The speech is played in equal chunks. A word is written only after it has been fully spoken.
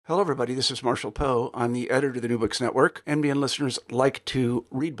Hello, everybody. This is Marshall Poe. I'm the editor of the New Books Network. NBN listeners like to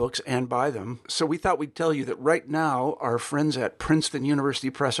read books and buy them. So we thought we'd tell you that right now, our friends at Princeton University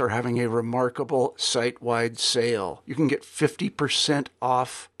Press are having a remarkable site-wide sale. You can get 50%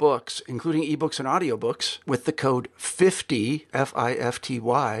 off books, including ebooks and audiobooks, with the code 50,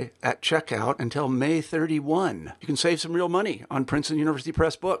 F-I-F-T-Y, at checkout until May 31. You can save some real money on Princeton University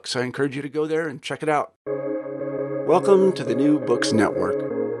Press books. I encourage you to go there and check it out. Welcome to the New Books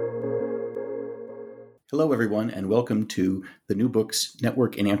Network. Hello, everyone, and welcome to the New Books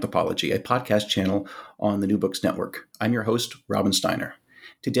Network in Anthropology, a podcast channel on the New Books Network. I'm your host, Robin Steiner.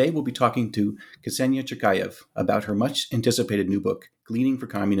 Today, we'll be talking to Xenia Cherkaev about her much-anticipated new book, Gleaning for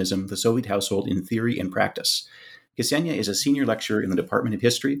Communism, The Soviet Household in Theory and Practice. Xenia is a senior lecturer in the Department of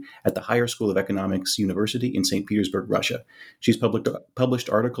History at the Higher School of Economics University in St. Petersburg, Russia. She's published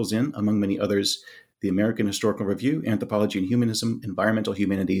articles in, among many others, the American Historical Review, Anthropology and Humanism, Environmental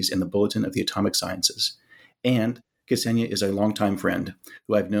Humanities, and the Bulletin of the Atomic Sciences. And Xenia is a longtime friend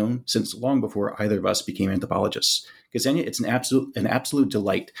who I've known since long before either of us became anthropologists. Xenia, it's an absolute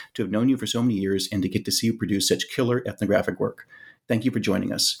delight to have known you for so many years and to get to see you produce such killer ethnographic work. Thank you for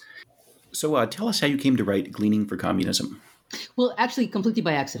joining us. So tell us how you came to write Gleaning for Communism. Well, actually, completely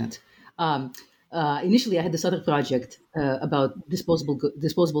by accident. Initially, I had this other project about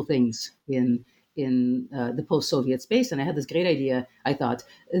disposable things in the post-Soviet space, and I had this great idea. I thought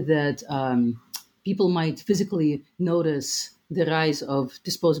that people might physically notice the rise of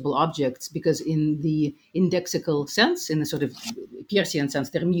disposable objects because, in the indexical sense, in the sort of Peircean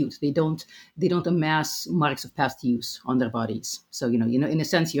sense, they're mute. They don't amass marks of past use on their bodies. So in a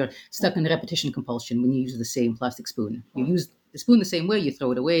sense, you're stuck in repetition compulsion when you use the same plastic spoon. You use the spoon the same way, you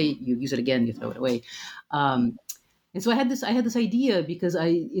throw it away. You use it again, you throw it away. And so I had this idea because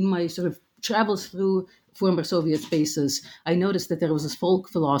in my sort of travels through former Soviet spaces, I noticed that there was this folk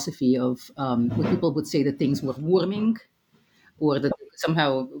philosophy of where people would say that things were warming, or that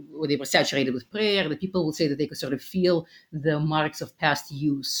somehow or they were saturated with prayer, that people would say that they could sort of feel the marks of past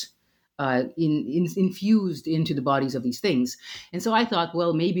use infused into the bodies of these things. And so I thought,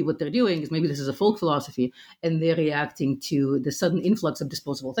 well, maybe what they're doing is maybe this is a folk philosophy, and they're reacting to the sudden influx of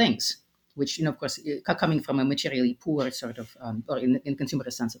disposable things, which, of course, coming from a materially poor sort of, or in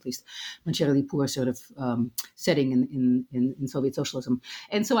consumerist sense at least, materially poor sort of setting in Soviet socialism.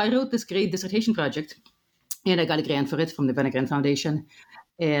 And so I wrote this great dissertation project, and I got a grant for it from the Wenner-Gren Foundation,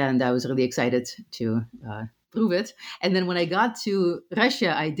 and I was really excited to prove it. And then when I got to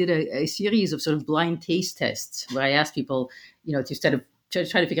Russia, I did a series of sort of blind taste tests where I asked people, to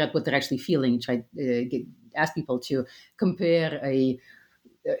try to figure out what they're actually feeling, ask people to compare a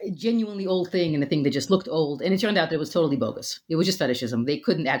genuinely old thing and a thing that just looked old, and it turned out that it was totally bogus. It was just fetishism. They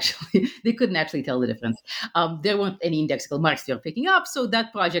couldn't actually tell the difference. There weren't any indexical marks they were picking up, so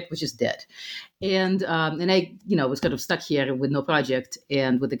that project was just dead. And I was kind of stuck here with no project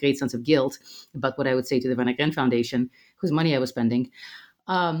and with a great sense of guilt about what I would say to the Wenner-Gren Foundation, whose money I was spending.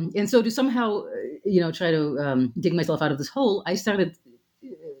 And so to somehow try to dig myself out of this hole, I started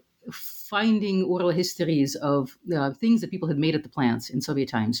finding oral histories of things that people had made at the plants in Soviet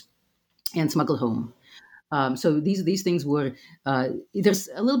times and smuggled home. So these things were, there's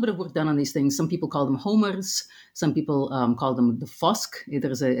a little bit of work done on these things. Some people call them homers. Some people call them the fosk.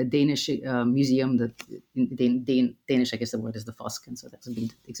 There's a Danish museum that, in Danish, I guess the word is the fosk, and so there's a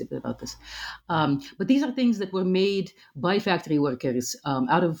big exhibit about this. But these are things that were made by factory workers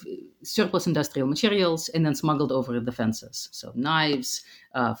out of surplus industrial materials and then smuggled over the fences. So knives,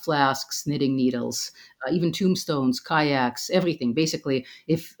 flasks, knitting needles, even tombstones, kayaks, everything. Basically,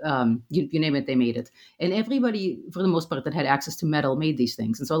 if you name it, they made it. And everybody, for the most part, that had access to metal made these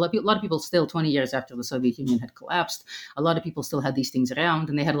things. And so a lot of people still, 20 years after the Soviet Union had collapsed, a lot of people still had these things around,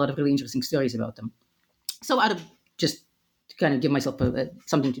 and they had a lot of really interesting stories about them. So out of just to kind of give myself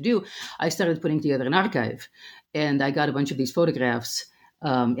something to do, I started putting together an archive. And I got a bunch of these photographs,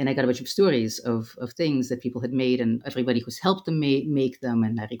 and I got a bunch of stories of things that people had made and everybody who's helped them make them.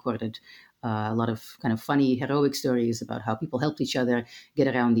 And I recorded a lot of kind of funny, heroic stories about how people helped each other get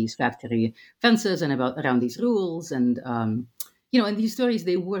around these factory fences and around these rules. And, and these stories,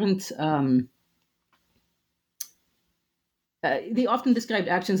 they weren't... they often described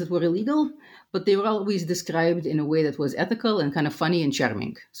actions that were illegal, but they were always described in a way that was ethical and kind of funny and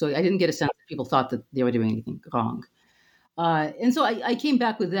charming. So I didn't get a sense that people thought that they were doing anything wrong. And so I came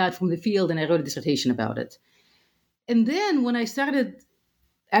back with that from the field, and I wrote a dissertation about it. And then when I started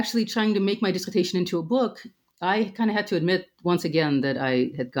actually trying to make my dissertation into a book, I kind of had to admit once again that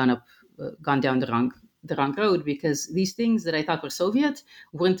I had gone down the wrong road, because these things that I thought were Soviet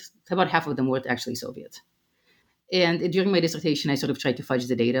weren't. About half of them weren't actually Soviet. And during my dissertation, I sort of tried to fudge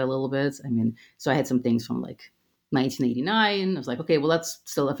the data a little bit. I mean, so I had some things from like 1989. I was like, okay, well, that's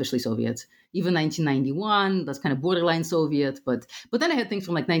still officially Soviet. Even 1991, that's kind of borderline Soviet. But then I had things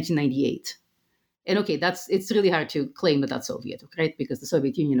from like 1998. And okay, it's really hard to claim that that's Soviet, right? Because the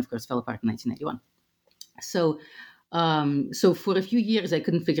Soviet Union, of course, fell apart in 1991. So for a few years, I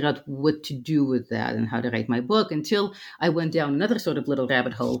couldn't figure out what to do with that and how to write my book until I went down another sort of little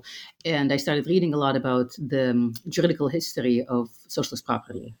rabbit hole, and I started reading a lot about the juridical history of socialist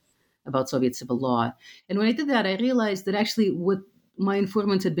property, about Soviet civil law. And when I did that, I realized that actually what my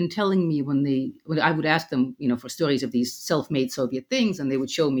informants had been telling me when I would ask them, for stories of these self-made Soviet things, and they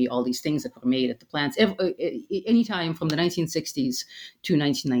would show me all these things that were made at the plants anytime from the 1960s to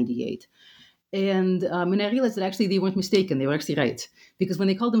 1998. And I realized that actually they weren't mistaken. They were actually right. Because when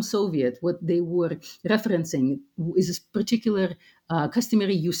they called them Soviet, what they were referencing is this particular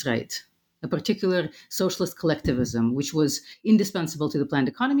customary use right, a particular socialist collectivism, which was indispensable to the planned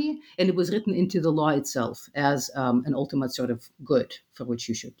economy, and it was written into the law itself as an ultimate sort of good for which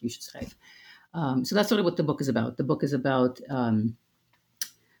you should strive. So that's sort of what the book is about. The book is about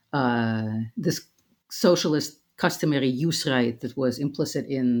this socialist customary use right that was implicit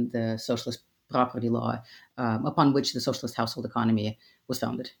in the socialist property law upon which the socialist household economy was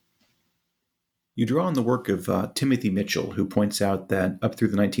founded. You draw on the work of Timothy Mitchell, who points out that up through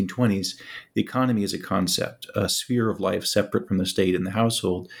the 1920s, the economy as a concept, a sphere of life separate from the state and the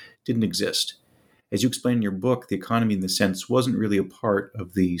household, didn't exist. As you explain in your book, the economy in this sense wasn't really a part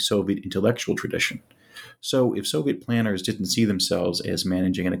of the Soviet intellectual tradition. So if Soviet planners didn't see themselves as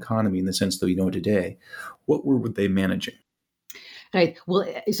managing an economy in the sense that we know it today, what were they managing? Right. Well,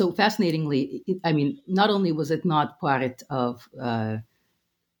 so fascinatingly, not only was it not part of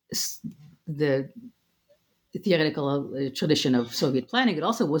the theoretical tradition of Soviet planning, it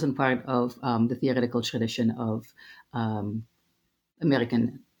also wasn't part of the theoretical tradition of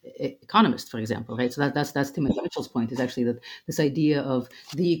American economists, for example, right? So that's Timothy Mitchell's point, is actually that this idea of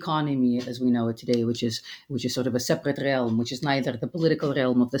the economy as we know it today, which is sort of a separate realm, which is neither the political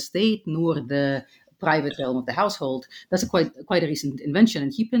realm of the state nor the private realm of the household. That's quite a recent invention,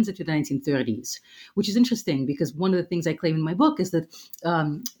 and he pins it to the 1930s, which is interesting because one of the things I claim in my book is that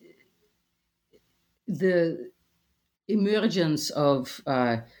the emergence of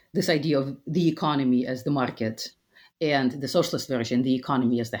this idea of the economy as the market and the socialist version, the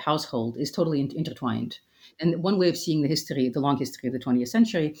economy as the household, is totally intertwined. And one way of seeing the long history of the 20th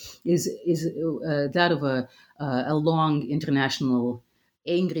century is that of a long international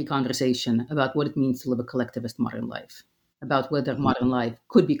angry conversation about what it means to live a collectivist modern life, about whether modern life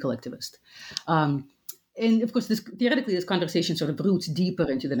could be collectivist. And of course, theoretically, this conversation sort of roots deeper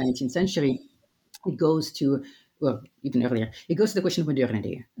into the 19th century. It goes to, well, even earlier, it goes to the question of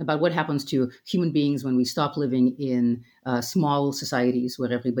modernity, about what happens to human beings when we stop living in small societies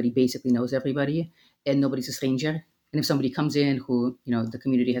where everybody basically knows everybody and nobody's a stranger. And if somebody comes in who, the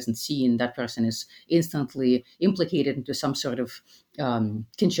community hasn't seen, that person is instantly implicated into some sort of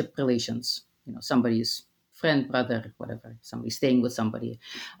kinship relations, somebody's friend, brother, whatever, somebody staying with somebody.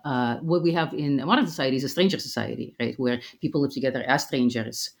 What we have in a modern society is a stranger society, right, where people live together as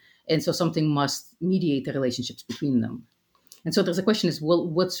strangers. And so something must mediate the relationships between them. And so there's a question is, well,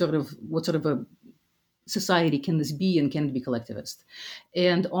 what sort of a society can this be, and can it be collectivist?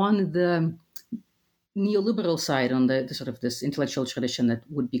 And on the neoliberal side, on the sort of this intellectual tradition that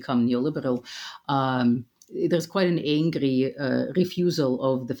would become neoliberal, there's quite an angry refusal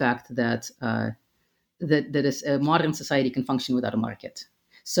of the fact that a modern society can function without a market.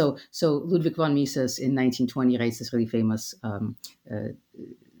 So Ludwig von Mises in 1920 writes this really famous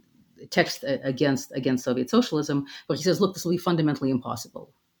text against Soviet socialism, where he says, look, this will be fundamentally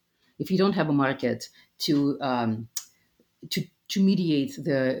impossible if you don't have a market to mediate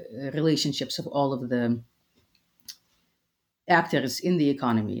the relationships of all of the actors in the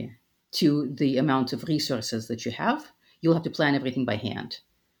economy to the amount of resources that you have. You'll have to plan everything by hand.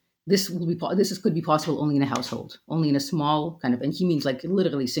 This could be possible only in a household, only in a small kind of, and he means like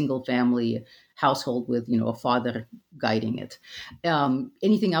literally single family household with, a father guiding it.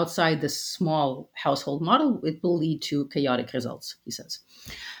 Anything outside this small household model, it will lead to chaotic results, he says.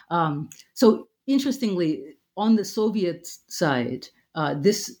 So interestingly, on the Soviet side,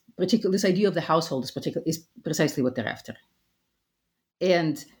 this idea of the household is precisely what they're after.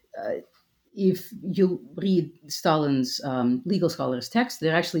 And if you read Stalin's legal scholars' text,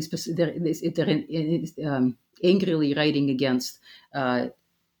 they're actually angrily writing against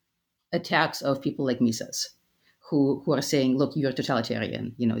attacks of people like Mises, who are saying, look, you're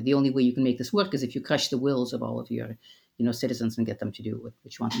totalitarian. The only way you can make this work is if you crush the wills of all of your, citizens and get them to do what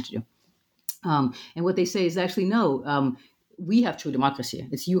you want them to do. And what they say is actually, no, we have true democracy.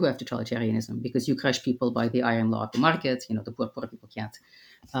 It's you who have totalitarianism because you crush people by the iron law of the market. The poor people can't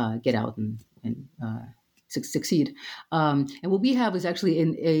get out and succeed. And what we have is actually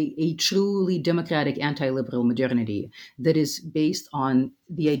a truly democratic anti-liberal modernity that is based on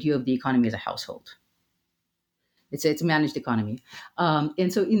the idea of the economy as a household. It's a managed economy.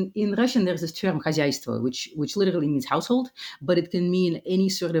 And so in Russian, there's this term хозяйство, which literally means household, but it can mean any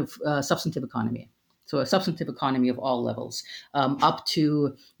sort of substantive economy. So a substantive economy of all levels, up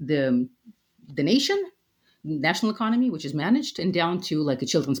to the nation, national economy, which is managed, and down to like a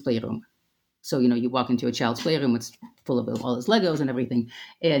children's playroom. So, you walk into a child's playroom, it's full of all his Legos and everything,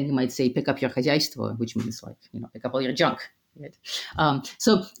 and you might say, pick up your хозяйство, which means like, pick up all your junk. Right?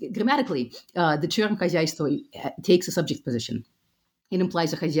 So grammatically, the term хозяйство takes a subject position. It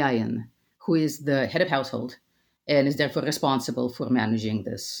implies a хозяин, who is the head of household and is therefore responsible for managing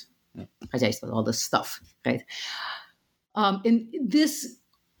this хозяйство, all this stuff, right? And this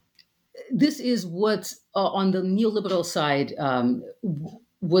is what on the neoliberal side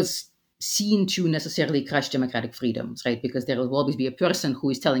was seen to necessarily crush democratic freedoms, right? Because there will always be a person who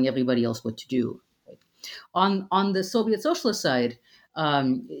is telling everybody else what to do. Right? On the Soviet socialist side,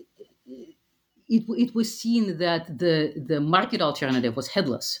 it was seen that the market alternative was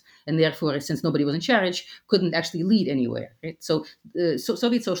headless, and therefore, since nobody was in charge, couldn't actually lead anywhere. Right? So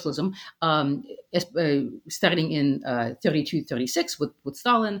Soviet socialism, starting in 32-36 with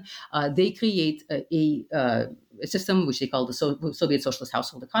Stalin, they create a system which they call the Soviet socialist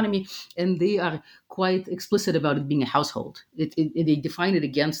household economy, and they are quite explicit about it being a household. They define it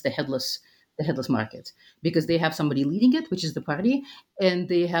against the headless market because they have somebody leading it, which is the party, and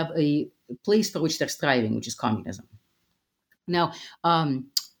they have a place for which they're striving, which is communism. Now, the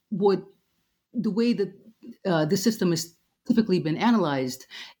way that the system has typically been analyzed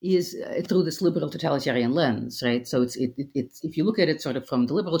is through this liberal totalitarian lens, right? So it's if you look at it sort of from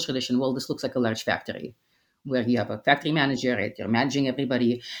the liberal tradition, well, this looks like a large factory where you have a factory manager, right? You're managing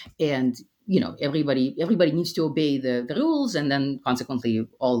everybody, and everybody needs to obey the rules, and then consequently,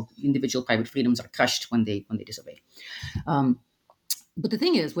 all individual private freedoms are crushed when they disobey. But the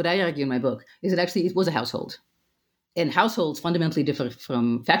thing is, what I argue in my book is that actually it was a household. And households fundamentally differ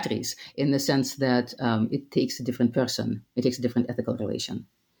from factories in the sense that it takes a different person. It takes a different ethical relation.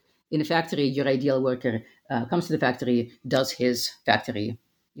 In a factory, your ideal worker comes to the factory, does his factory,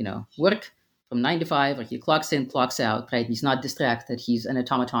 work from 9 to 5, or he clocks in, clocks out, right? He's not distracted. He's an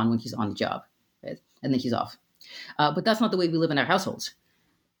automaton when he's on the job, right? And then he's off. But that's not the way we live in our households.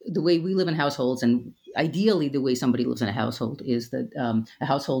 The way we live in households, and ideally the way somebody lives in a household, is that a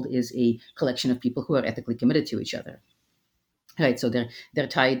household is a collection of people who are ethically committed to each other. Right, so they're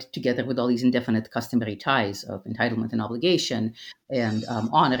tied together with all these indefinite customary ties of entitlement and obligation, and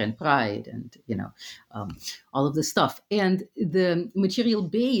honor and pride, and all of this stuff. And the material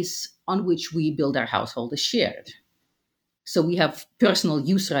base on which we build our household is shared. So we have personal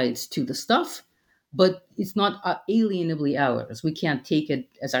use rights to the stuff, but it's not alienably ours. We can't take it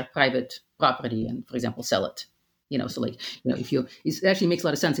as our private property and, for example, sell it. So if it actually makes a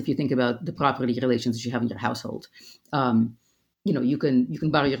lot of sense if you think about the property relations that you have in your household. You can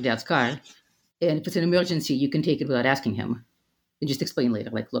borrow your dad's car, and if it's an emergency, you can take it without asking him, and just explain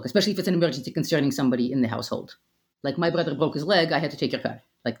later. Like, look, especially if it's an emergency concerning somebody in the household. Like, my brother broke his leg, I had to take your car.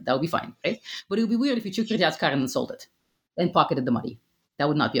 Like, that would be fine, right? But it would be weird if you took your dad's car and then sold it and pocketed the money. That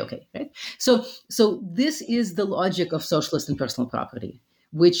would not be okay, right? So this is the logic of socialist and personal property,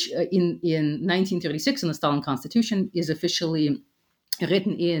 which in 1936 in the Stalin Constitution is officially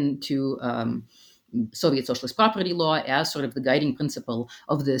written into Soviet socialist property law as sort of the guiding principle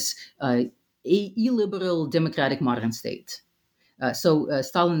of this illiberal democratic modern state. So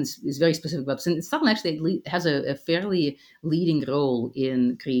Stalin is very specific about this. And Stalin actually has a fairly leading role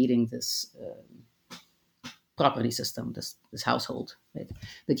in creating this property system, this household, right,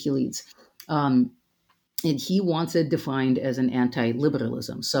 that he leads. And he wants it defined as an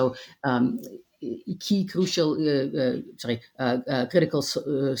anti-liberalism. So key critical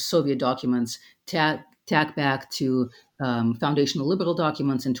Soviet documents tack back to foundational liberal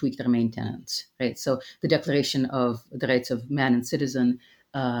documents and tweak their main tenets. Right. So the Declaration of the Rights of Man and Citizen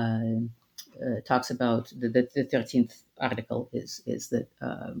talks about the 13th article is that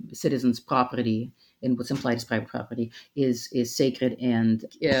citizens' property, and what's implied as private property, is sacred and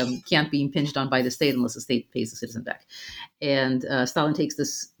can't be impinged on by the state unless the state pays the citizen back. And Stalin takes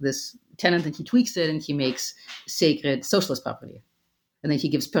this tenet and he tweaks it, and he makes sacred socialist property. And then he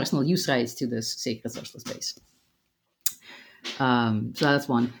gives personal use rights to this sacred socialist base. So that's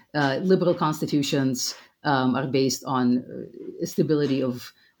one. Liberal constitutions are based on stability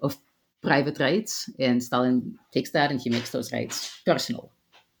of private rights, and Stalin takes that and he makes those rights personal.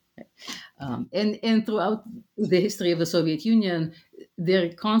 And throughout the history of the Soviet Union,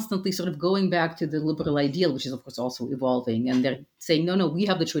 they're constantly sort of going back to the liberal ideal, which is, of course, also evolving. And they're saying, no, we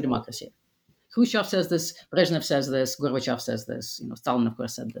have the true democracy. Khrushchev says this, Brezhnev says this, Gorbachev says this, Stalin, of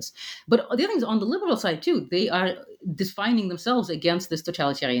course, said this. But the other thing is, on the liberal side, too, they are defining themselves against this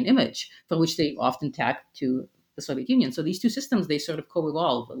totalitarian image, for which they often tack to the Soviet Union. So these two systems, they sort of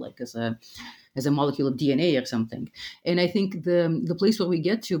co-evolve, like as a molecule of DNA or something. And I think the place where we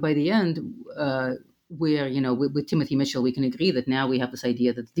get to by the end, where, with Timothy Mitchell, we can agree that now we have this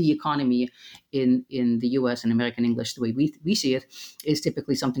idea that the economy in the US and American English, the way we see it, is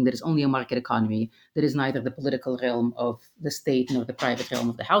typically something that is only a market economy, that is neither the political realm of the state nor the private realm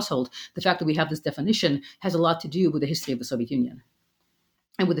of the household. The fact that we have this definition has a lot to do with the history of the Soviet Union.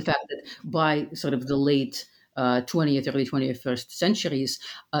 And with the fact that by sort of the late 20th, early 21st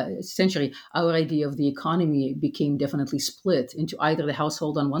century, our idea of the economy became definitely split into either the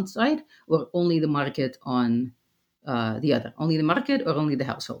household on one side or only the market on the other. Only the market or only the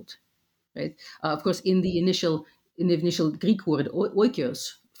household, right? Of course, in the initial Greek word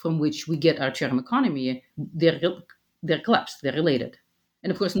oikos, from which we get our term economy, they're collapsed, they're related.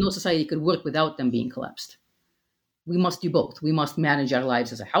 And of course, no society could work without them being collapsed. We must do both. We must manage our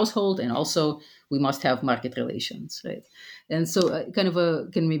lives as a household, and also we must have market relations, right? And so,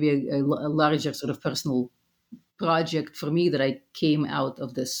 maybe a larger sort of personal project for me that I came out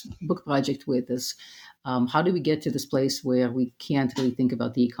of this book project with is how do we get to this place where we can't really think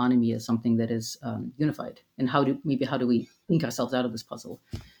about the economy as something that is unified, and how do we think ourselves out of this puzzle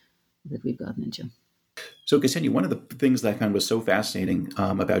that we've gotten into? So, Xenia, one of the things that I found was so fascinating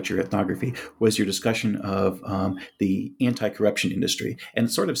about your ethnography was your discussion of the anti-corruption industry, and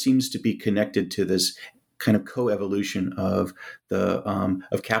it sort of seems to be connected to this kind of co-evolution of the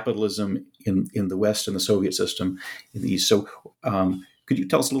of capitalism in the West and the Soviet system in the East. So, could you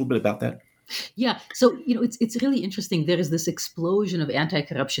tell us a little bit about that? Yeah, so it's really interesting. There is this explosion of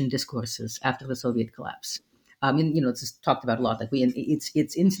anti-corruption discourses after the Soviet collapse. It's talked about a lot. Like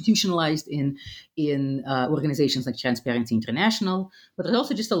it's institutionalized in organizations like Transparency International, but there's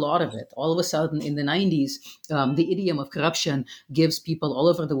also just a lot of it. All of a sudden, in the 90s, the idiom of corruption gives people all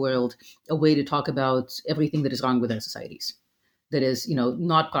over the world a way to talk about everything that is wrong with their societies. That is,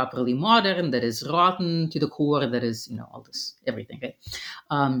 not properly modern. That is rotten to the core. That is, all this everything. Right?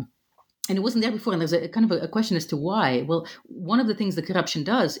 And it wasn't there before. And there's a kind of a question as to why. Well, one of the things that corruption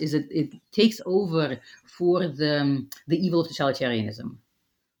does is it takes over for the evil of totalitarianism,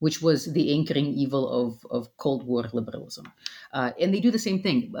 which was the anchoring evil of Cold War liberalism. And they do the same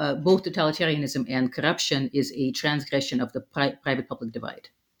thing. Both totalitarianism and corruption is a transgression of the private-public divide.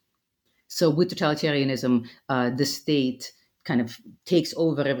 So with totalitarianism, the state kind of takes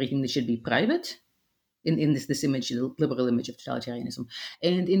over everything that should be private, in this image, the liberal image of totalitarianism.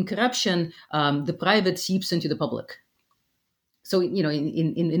 And in corruption, the private seeps into the public. So,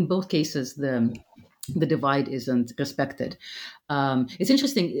 in both cases, the divide isn't respected. It's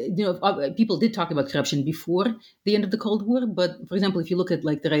interesting, people did talk about corruption before the end of the Cold War, but for example, if you look at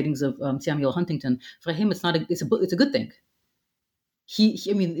like the writings of Samuel Huntington, for him, it's a good thing.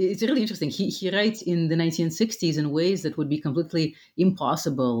 It's really interesting. He writes in the 1960s in ways that would be completely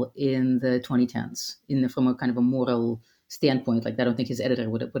impossible in the 2010s, from a kind of a moral standpoint. Like, I don't think his editor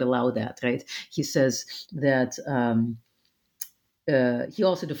would allow that, right? He says that he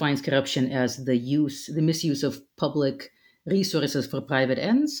also defines corruption as the misuse of public resources for private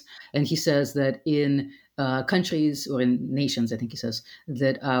ends. And he says that in countries or in nations, I think he says,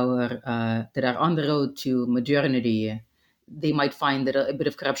 that are on the road to modernity, they might find that a bit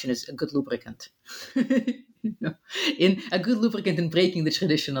of corruption is a good lubricant. In a good lubricant in breaking the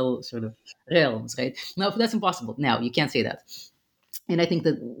traditional sort of realms, right? Now, that's impossible. Now, you can't say that. And I think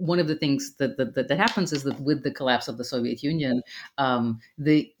that one of the things that happens is that with the collapse of the Soviet Union,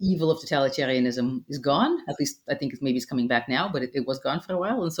 the evil of totalitarianism is gone. At least I think it's coming back now, but it was gone for a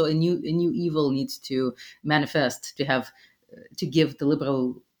while. And so a new evil needs to manifest to give the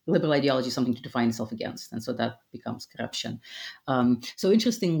liberal ideology something to define itself against, and so that becomes corruption. So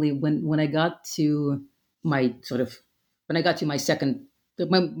interestingly, when I got to my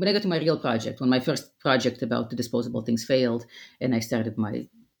real project, when my first project about the disposable things failed, and I started my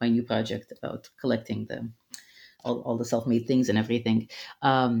new project about collecting all the self-made things and everything,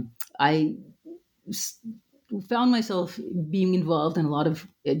 I found myself being involved in a lot of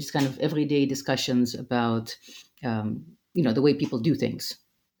just kind of everyday discussions about the way people do things.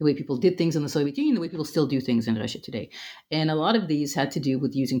 The way people did things in the Soviet Union, the way people still do things in Russia today. And a lot of these had to do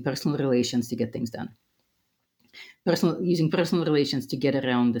with using personal relations to get things done. using personal relations to get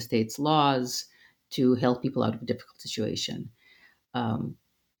around the state's laws to help people out of a difficult situation.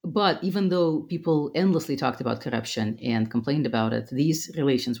 But even though people endlessly talked about corruption and complained about it, these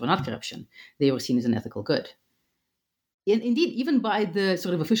relations were not corruption. They were seen as an ethical good. Indeed, even by the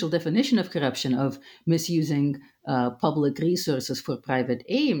sort of official definition of corruption, of misusing public resources for private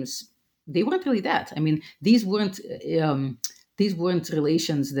aims, they weren't really that. I mean, these weren't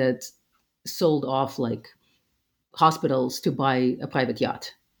relations that sold off like hospitals to buy a private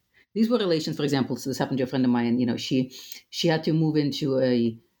yacht. These were relations, for example. So this happened to a friend of mine. You know, she had to move into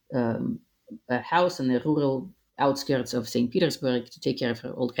a house in the rural outskirts of St. Petersburg to take care of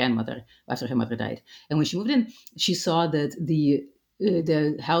her old grandmother after her mother died. And when she moved in, she saw that the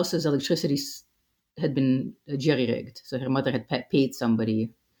house's electricity had been jerry-rigged. So her mother had paid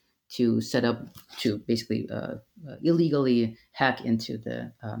somebody to set up, to basically illegally hack into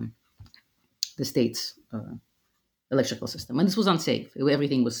the state's electrical system. And this was unsafe.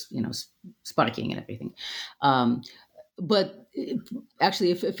 Everything was, sparking and everything. But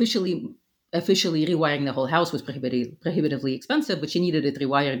actually, officially rewiring the whole house was prohibitively expensive, but she needed it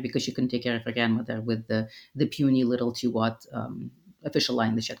rewired because she couldn't take care of her grandmother with the puny little 2-watt official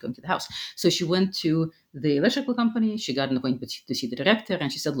line that she had going to the house. So she went to the electrical company. She got an appointment to see the director,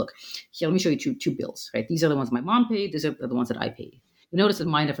 and she said, "Look, here, let me show you two bills. Right? These are the ones my mom paid. These are the ones that I paid. You notice that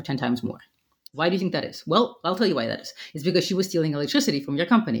mine are for 10 times more. Why do you think that is? Well, I'll tell you why that is. It's because she was stealing electricity from your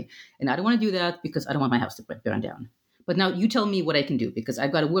company, and I don't want to do that because I don't want my house to burn down. But now you tell me what I can do, because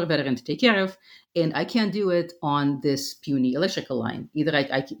I've got a war veteran to take care of, and I can't do it on this puny electrical line. Either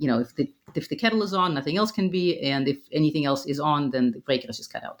if the kettle is on, nothing else can be, and if anything else is on, then the breaker is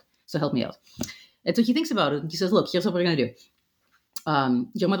just cut out. So help me out." And so he thinks about it, and he says, "Look, here's what we're going to do.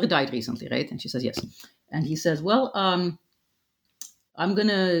 Your mother died recently, right?" And she says, "Yes." And he says, "Well, I'm going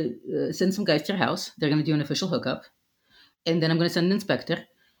to send some guys to your house. They're going to do an official hookup, and then I'm going to send an inspector.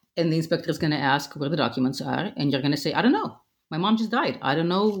 And the inspector is going to ask where the documents are. And you're going to say, I don't know. My mom just died. I don't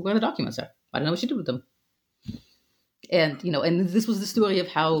know where the documents are. I don't know what she did with them." And, and this was the story of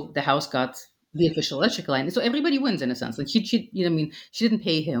how the house got the official electrical line. So everybody wins in a sense. Like she didn't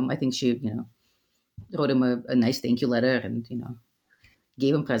pay him. I think she, wrote him a nice thank you letter and,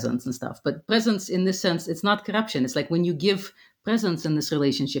 gave him presents and stuff. But presents in this sense, it's not corruption. It's like when you give presents in this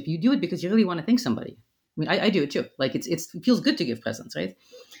relationship, you do it because you really want to thank somebody. I mean, I do it too. Like it feels good to give presents, right?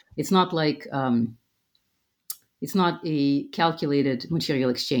 It's not like it's not a calculated material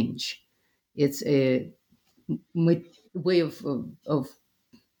exchange. It's a way of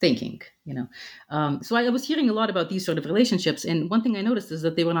thinking, So I was hearing a lot about these sort of relationships, and one thing I noticed is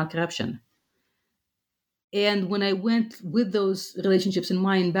that they were not corruption. And when I went with those relationships in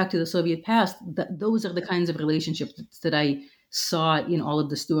mind back to the Soviet past, those are the kinds of relationships that I saw in all of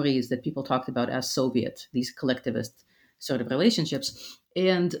the stories that people talked about as Soviet, these collectivist sort of relationships.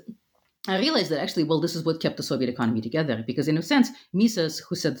 And I realized that actually, well, this is what kept the Soviet economy together. Because in a sense, Mises,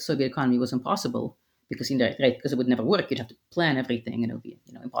 who said the Soviet economy was impossible, because because it would never work, you'd have to plan everything and it would be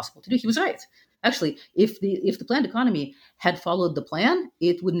impossible to do. He was right. Actually, if the planned economy had followed the plan,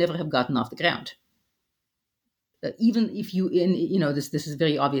 it would never have gotten off the ground. Even if this is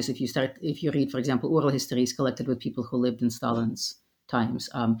very obvious if you read, for example, oral histories collected with people who lived in Stalin's times.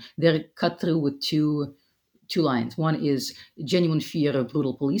 They're cut through with two lines. One is genuine fear of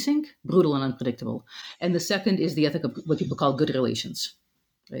brutal policing, brutal and unpredictable. And the second is the ethic of what people call good relations.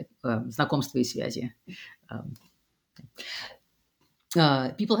 Right? Знакомства и связи.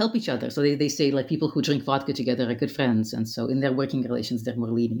 People help each other. So they say, like, people who drink vodka together are good friends. And so in their working relations, they're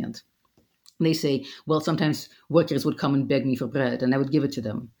more lenient. They say, well, sometimes workers would come and beg me for bread, and I would give it to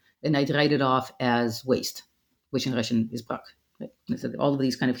them. And I'd write it off as waste, which in Russian is brok. Right? So all of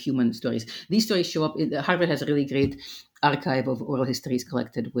these kind of human stories. These stories show up. Harvard has a really great archive of oral histories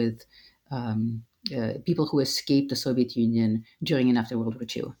collected with people who escaped the Soviet Union during and after World War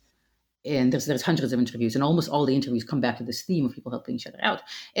II. And there's hundreds of interviews, and almost all the interviews come back to this theme of people helping each other out.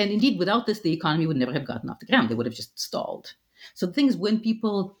 And indeed, without this, the economy would never have gotten off the ground. They would have just stalled. So the thing is, when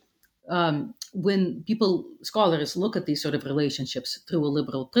scholars look at these sort of relationships through a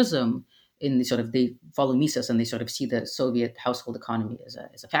liberal prism, they follow Mises and they sort of see the Soviet household economy as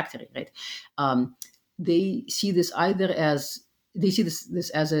a factory, right? They see this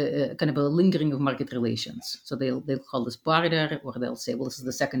as a kind of a lingering of market relations. So they'll call this barter, or they'll say, well, this is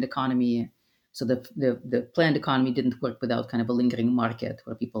the second economy. So the planned economy didn't work without kind of a lingering market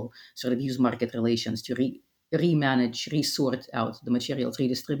where people sort of use market relations to remanage, resort out the materials,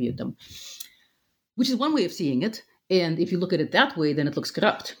 redistribute them, which is one way of seeing it. And if you look at it that way, then it looks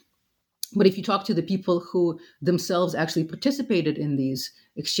corrupt. But if you talk to the people who themselves actually participated in these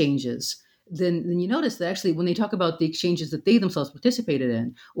exchanges, then you notice that actually when they talk about the exchanges that they themselves participated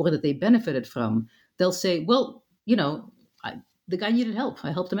in or that they benefited from, they'll say, well, the guy needed help.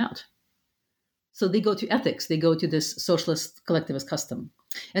 I helped him out. So they go to ethics. They go to this socialist collectivist custom.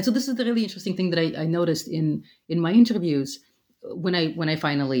 And so this is the really interesting thing that I noticed in my interviews when I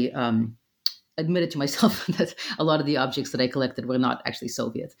finally admitted to myself that a lot of the objects that I collected were not actually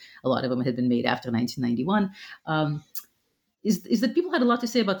Soviet. A lot of them had been made after 1991. Is that people had a lot to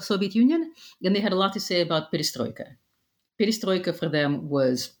say about the Soviet Union, and they had a lot to say about perestroika. Perestroika for them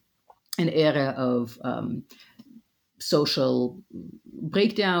was an era of social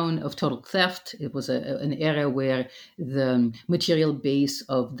breakdown, of total theft. It was an era where the material base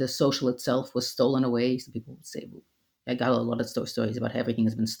of the social itself was stolen away. So people would say, well, I got a lot of stories about how everything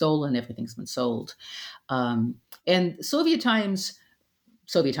has been stolen, everything's been sold. And Soviet times,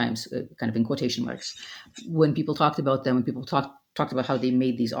 kind of in quotation marks, when people talked about them, when people talked about how they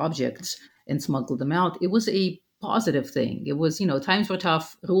made these objects and smuggled them out, it was a positive thing. It was, times were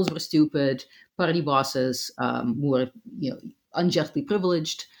tough, rules were stupid, party bosses were, unjustly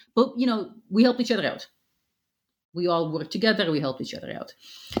privileged, but, we helped each other out. We all worked together, we helped each other out.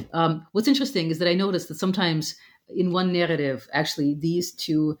 What's interesting is that I noticed that sometimes in one narrative, actually, these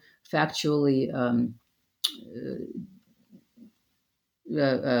two factually,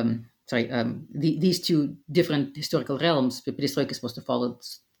 these two different historical realms, perestroika is supposed to follow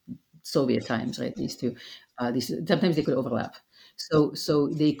Soviet times, right? These two sometimes they could overlap. So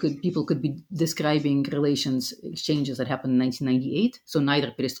people could be describing exchanges that happened in 1998. So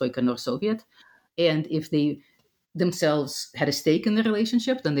neither perestroika nor Soviet. And if they themselves had a stake in the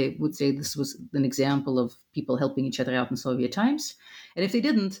relationship, then they would say this was an example of people helping each other out in Soviet times. And if they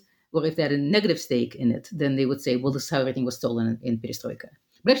didn't, or if they had a negative stake in it, then they would say, well, this is how everything was stolen in perestroika.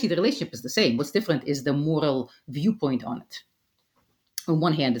 But actually, the relationship is the same. What's different is the moral viewpoint on it. On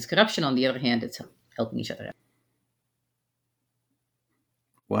one hand, it's corruption. On the other hand, it's helping each other out.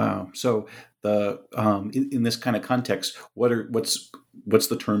 Wow. So the in this kind of context, what's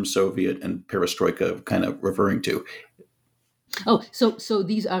the term Soviet and perestroika kind of referring to? Oh, so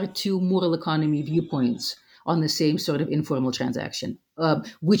these are two moral economy viewpoints on the same sort of informal transaction, of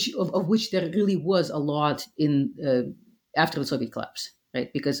which there really was a lot in after the Soviet collapse,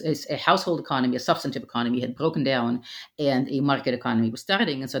 right? Because it's a household economy, a substantive economy had broken down, and a market economy was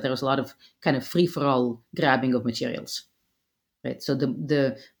starting, and so there was a lot of kind of free-for-all grabbing of materials. Right, so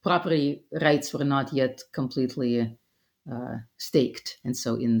the property rights were not yet completely staked, and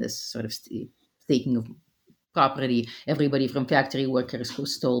so in this sort of staking of property, everybody from factory workers who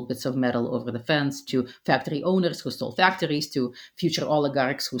stole bits of metal over the fence to factory owners who stole factories to future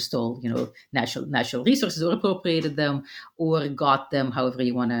oligarchs who stole, natural resources or appropriated them or got them, however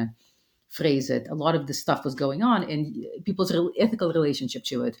you want to phrase it. A lot of this stuff was going on, and people's ethical relationship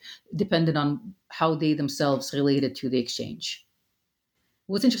to it depended on how they themselves related to the exchange.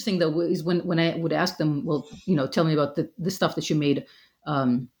 What's interesting, though, is when I would ask them, well, tell me about the stuff that you made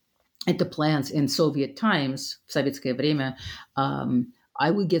at the plants in Soviet times, Советское время,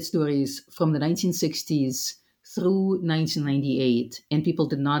 I would get stories from the 1960s through 1998, and people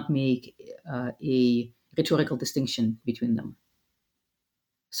did not make a rhetorical distinction between them.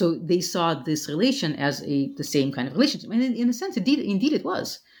 So they saw this relation as the same kind of relationship, and in a sense, indeed, it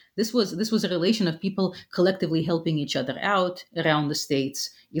was. This was a relation of people collectively helping each other out around the state's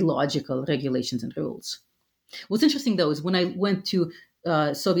illogical regulations and rules. What's interesting, though, is when I went to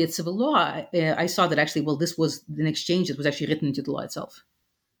Soviet civil law, I saw that actually, this was an exchange that was actually written into the law itself.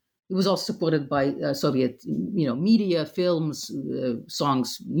 It was also supported by Soviet, media, films,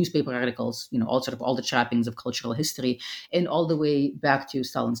 songs, newspaper articles, all the trappings of cultural history, and all the way back to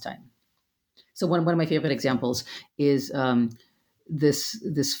Stalin's time. So one of my favorite examples is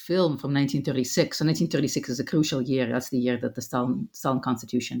this film from 1936. So 1936 is a crucial year. That's the year that the Stalin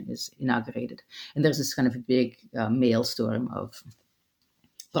Constitution is inaugurated. And there's this kind of big maelstrom of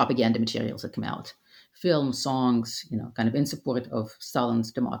propaganda materials that come out. Film, songs, kind of in support of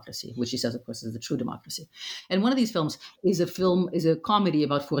Stalin's democracy, which he says, of course, is the true democracy. And one of these films is a comedy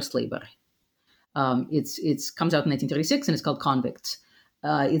about forced labor. It comes out in 1936, and it's called Convicts.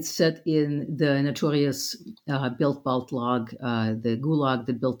 It's set in the notorious Beltwald, the gulag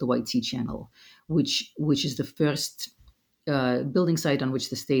that built the White Sea Channel, which is the first building site on which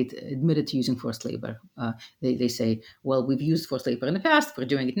the state admitted to using forced labor. They say, well, we've used forced labor in the past, we're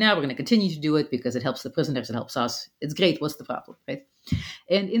doing it now, we're going to continue to do it because it helps the prisoners, it helps us. It's great, what's the problem, right?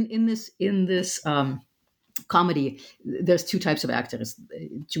 And in this comedy, there's two types of actors,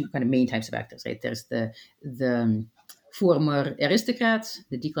 two kind of main types of actors, right? There's the former aristocrats,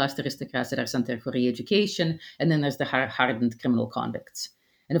 the declassed aristocrats that are sent there for re-education, and then there's the hardened criminal convicts.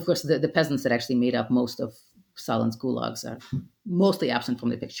 And of course, the peasants that actually made up most of Stalin's gulags are mostly absent from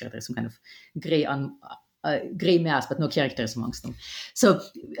the picture. There's some kind of gray mass, but no characters amongst them. So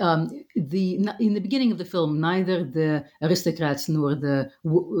in the beginning of the film, neither the aristocrats nor the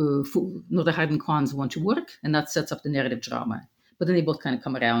hardened khans want to work, and that sets up the narrative drama. But then they both kind of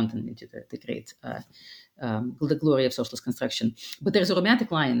come around and into the great the glory of socialist construction. But there's a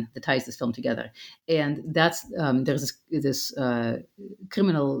romantic line that ties this film together, and that's there's this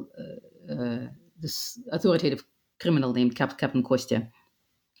criminal, this authoritative criminal named Captain Kostya,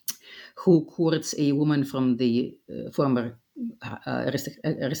 who courts a woman from the former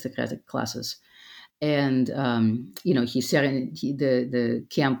aristocratic classes. And, the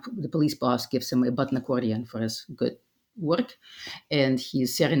police boss gives him a button accordion for his good work. And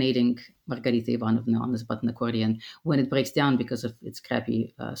he's serenading Margarita Ivanovna on this button accordion when it breaks down because of its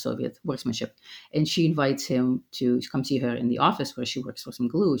crappy Soviet workmanship. And she invites him to come see her in the office where she works for some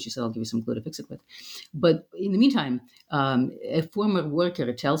glue. She said, I'll give you some glue to fix it with. But in the meantime, a former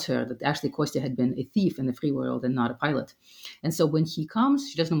worker tells her that actually Kostya had been a thief in the free world and not a pilot. And so when he comes,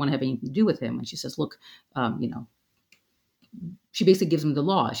 she doesn't want to have anything to do with him. And she says, look, she basically gives him the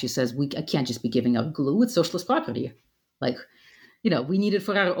law. She says, I can't just be giving out glue. It's socialist property. Like, we need it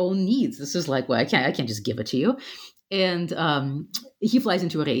for our own needs. This is like, well, I can't just give it to you. And he flies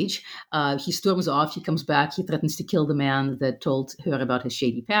into a rage. He storms off. He comes back. He threatens to kill the man that told her about his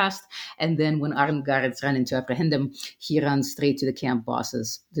shady past. And then when armed guards run in to apprehend him, he runs straight to the camp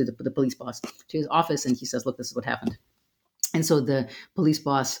bosses, to the police boss, to his office. And he says, look, this is what happened. And so the police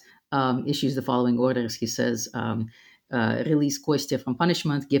boss issues the following orders. He says, release Kostya from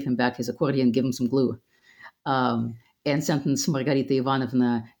punishment, give him back his accordion, give him some glue. And sentence Margarita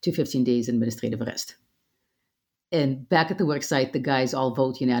Ivanovna to 15 days administrative arrest. And back at the work site, the guys all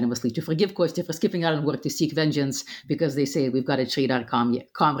vote unanimously to forgive Kostya for skipping out on work to seek vengeance because they say we've got to treat our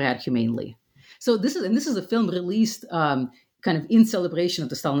comrade humanely. So this is a film released kind of in celebration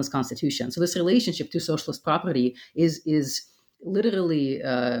of the Stalinist Constitution. So this relationship to socialist property is literally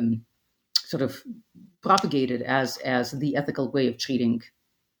sort of propagated as the ethical way of treating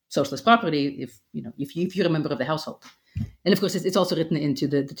socialist property, if you're a member of the household. And of course, it's also written into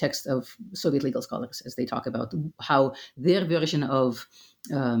the text of Soviet legal scholars as they talk about how their version of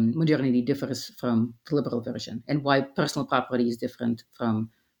modernity differs from the liberal version and why personal property is different from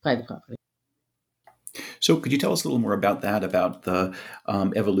private property. So could you tell us a little more about that, about the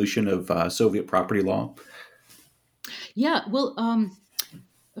evolution of Soviet property law? Yeah, well,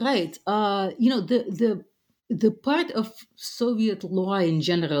 right. The part of Soviet law in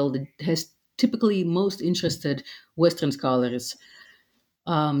general that has typically most interested Western scholars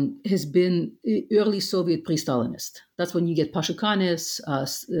has been early Soviet pre-Stalinist. That's when you get Pashukanis,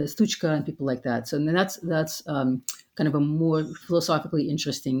 Stuchka, and people like that. So that's kind of a more philosophically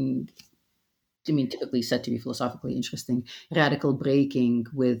interesting, typically said to be philosophically interesting, radical breaking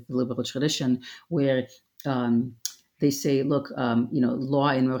with the liberal tradition, where they say, look, law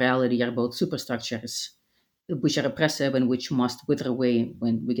and morality are both superstructures which are oppressive and which must wither away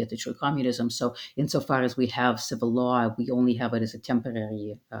when we get to true communism. So insofar as we have civil law, we only have it as a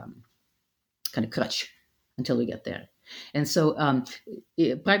temporary kind of crutch until we get there. And so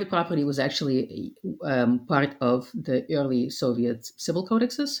private property was actually part of the early Soviet civil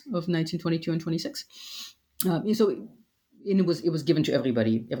codexes of 1922 and 26. It was given to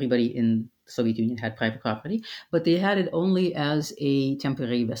everybody. Everybody in the Soviet Union had private property, but they had it only as a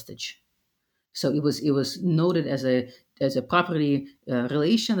temporary vestige. So it was noted as a property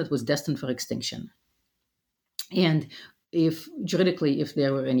relation that was destined for extinction. And juridically, if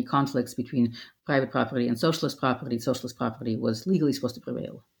there were any conflicts between private property and socialist property was legally supposed to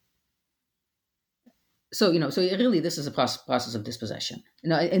prevail. So really, this is a process of dispossession.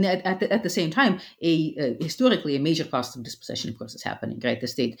 And at the same time, historically, a major process of dispossession, of course, is happening. Right, the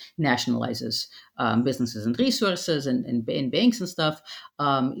state nationalizes businesses and resources and banks and stuff.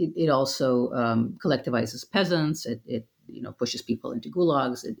 It also collectivizes peasants. It pushes people into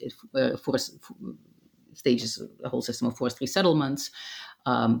gulags. It stages a whole system of forced resettlements,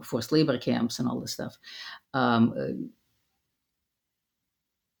 forced labor camps, and all this stuff.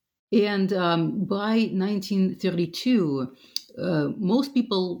 And by 1932, most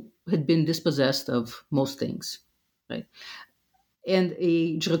people had been dispossessed of most things, right? And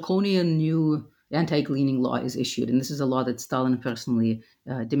a draconian new anti-gleaning law is issued. And this is a law that Stalin personally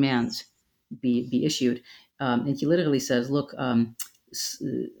demands be issued. And he literally says, look,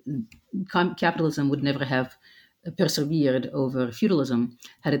 capitalism would never have persevered over feudalism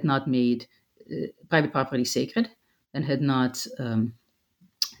had it not made private property sacred and had not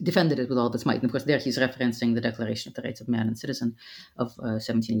defended it with all of its might. And of course, there he's referencing the Declaration of the Rights of Man and Citizen of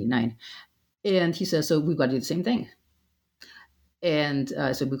 1789. And he says, so we've got to do the same thing. And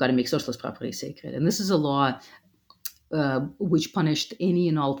so we've got to make socialist property sacred. And this is a law which punished any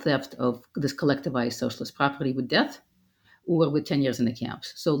and all theft of this collectivized socialist property with death or with 10 years in the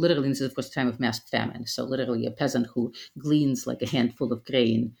camps. So literally, this is, of course, a time of mass famine. So literally, a peasant who gleans like a handful of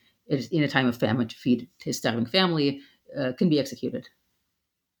grain in a time of famine to feed his starving family can be executed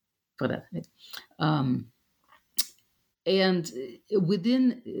for that. Right? And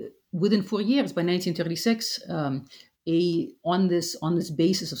within 4 years, by 1936, on this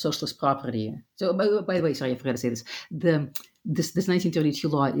basis of socialist property. So, by the way, sorry, I forgot to say this. This 1932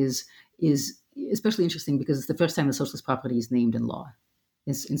 law is especially interesting because it's the first time the socialist property is named in law,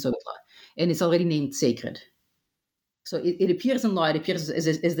 in Soviet law, and it's already named sacred. So it appears in law. It appears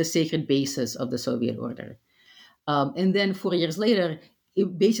as the sacred basis of the Soviet order. And then 4 years later,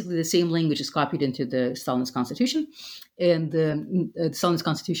 basically the same language is copied into the Stalinist constitution, and the Stalinist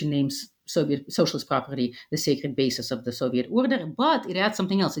constitution names Soviet socialist property the sacred basis of the Soviet order, but it adds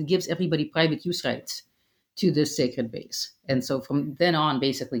something else. It gives everybody private use rights to this sacred base. And so from then on,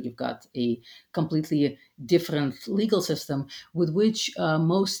 basically, you've got a completely different legal system with which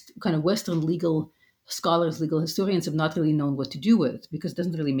most kind of Western legal scholars, legal historians have not really known what to do with, because it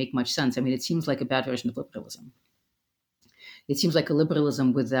doesn't really make much sense. I mean, it seems like a bad version of liberalism. It seems like a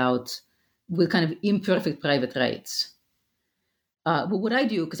liberalism with kind of imperfect private rights. But what I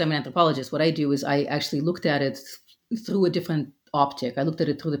do, because I'm an anthropologist, what I do is I actually looked at it through a different optic. I looked at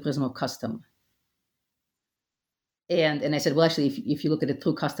it through the prism of custom. And I said, well, actually, if you look at it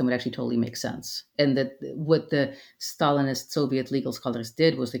through custom, it actually totally makes sense. And that what the Stalinist Soviet legal scholars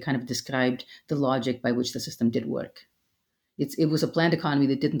did was they kind of described the logic by which the system did work. It was a planned economy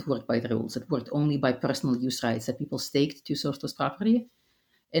that didn't work by the rules. It worked only by personal use rights that people staked to socialist property.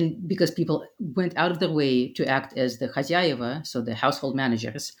 And because people went out of their way to act as the khazyaeva, so the household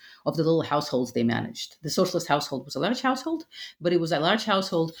managers of the little households they managed. The socialist household was a large household, but it was a large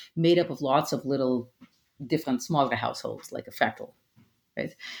household made up of lots of little different smaller households, like a fractal,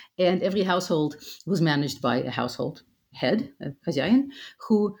 right? And every household was managed by a household head, a khazyain,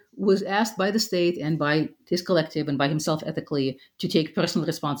 who was asked by the state and by his collective and by himself ethically to take personal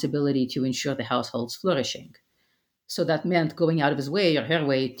responsibility to ensure the household's flourishing. So that meant going out of his way or her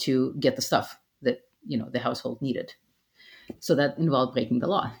way to get the stuff that, the household needed. So that involved breaking the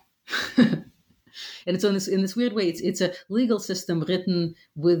law. And so in this weird way, it's a legal system written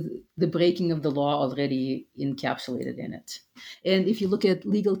with the breaking of the law already encapsulated in it. And if you look at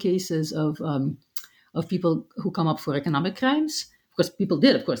legal cases of people who come up for economic crimes, of course, people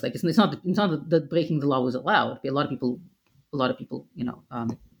did, of course. Like it's not that breaking the law was allowed. A lot of people,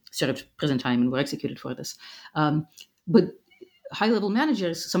 served prison time and were executed for this. But high-level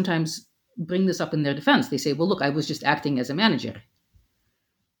managers sometimes bring this up in their defense. They say, well, look, I was just acting as a manager.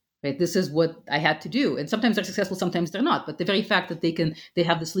 Right? This is what I had to do. And sometimes they're successful, sometimes they're not. But the very fact that they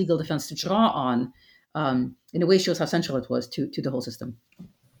have this legal defense to draw on, in a way shows how central it was to the whole system.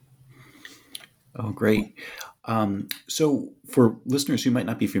 Oh, great. So for listeners who might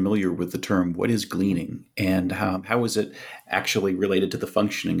not be familiar with the term, what is gleaning, and how is it actually related to the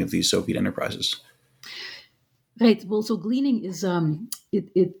functioning of these Soviet enterprises? Right. Well, so gleaning is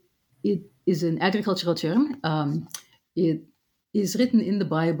it is an agricultural term. It is written in the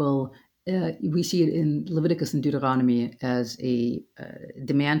Bible. We see it in Leviticus and Deuteronomy as a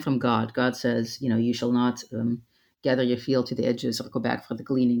demand from God. God says, you shall not gather your field to the edges or go back for the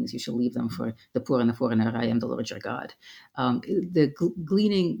gleanings. You shall leave them for the poor and the foreigner. I am the Lord your God. The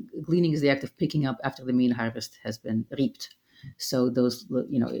gleaning is the act of picking up after the main harvest has been reaped. So those,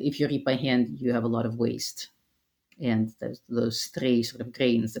 if you reap by hand, you have a lot of waste. And those stray sort of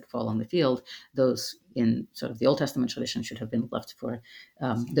grains that fall on the field, those in sort of the Old Testament tradition should have been left for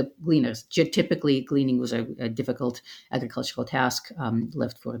the gleaners. Typically, gleaning was a difficult agricultural task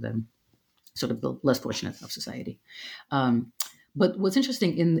left for the sort of the less fortunate of society. But what's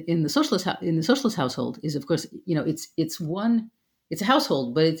interesting in the socialist household is, of course, it's a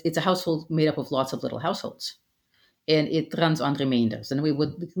household, but it's a household made up of lots of little households. And it runs on remainders. And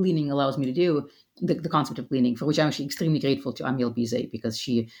what the gleaning allows me to do, the concept of gleaning, for which I'm actually extremely grateful to Amiel Bizet, because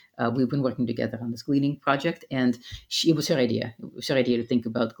we've been working together on this gleaning project, and it was her idea. It was her idea to think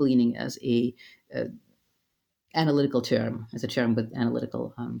about gleaning as a analytical term, as a term with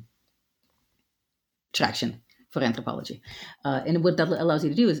analytical traction for anthropology. And what that allows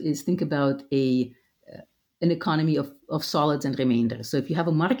you to do is think about an economy of solids and remainders. So if you have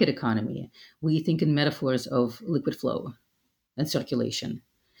a market economy, we think in metaphors of liquid flow and circulation.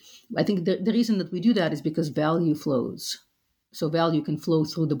 I think the reason that we do that is because value flows. So value can flow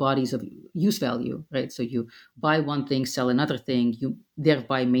through the bodies of use value, right? So you buy one thing, sell another thing, you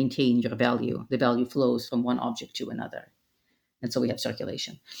thereby maintain your value. The value flows from one object to another. And so we have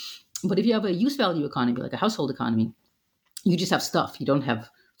circulation. But if you have a use value economy, like a household economy, you just have stuff. You don't have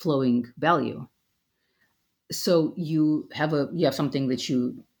flowing value. So you have something that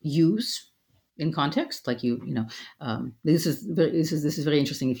you use in context, like this is very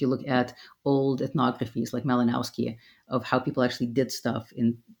interesting if you look at old ethnographies like Malinowski of how people actually did stuff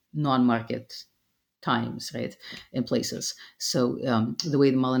in non-market times, right, in places. So the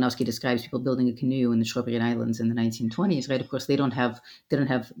way that Malinowski describes people building a canoe in the Strawberry Islands in the 1920s, right, of course they don't have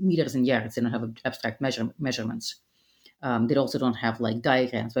meters and yards, they don't have abstract measurements. They also don't have like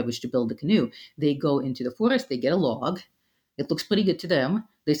diagrams by which to build the canoe. They go into the forest, they get a log. It looks pretty good to them.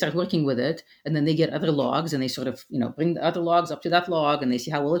 They start working with it, and then they get other logs, and they sort of, bring the other logs up to that log, and they see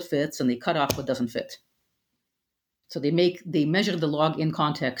how well it fits, and they cut off what doesn't fit. So they measure the log in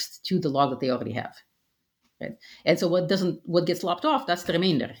context to the log that they already have, right? And so what gets lopped off, that's the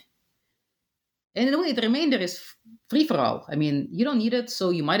remainder. And in a way, the remainder is free for all. I mean, you don't need it,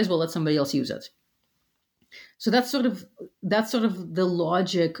 so you might as well let somebody else use it. So that's sort of the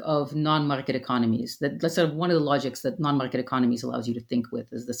logic of non-market economies. That's sort of one of the logics that non-market economies allows you to think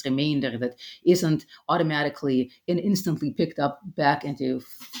with, is this remainder that isn't automatically and instantly picked up back into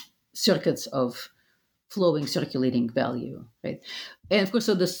circuits of flowing, circulating value, right? And of course,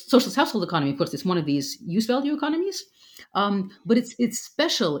 so the socialist household economy, of course, is one of these use value economies, but it's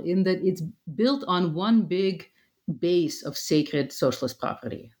special in that it's built on one big base of sacred socialist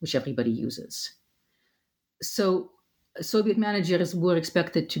property, which everybody uses. So Soviet managers were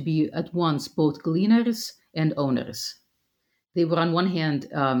expected to be at once both gleaners and owners. They were on one hand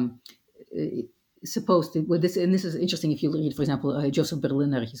supposed to, this is interesting if you read, for example, Joseph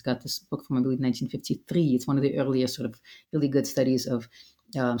Berliner. He's got this book from, I believe, 1953. It's one of the earliest sort of really good studies of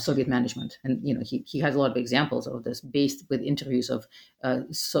Soviet management. And, he has a lot of examples of this based with interviews of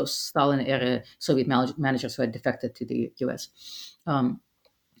Stalin-era Soviet managers who had defected to the U.S.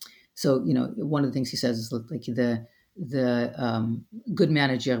 So, one of the things he says is like the good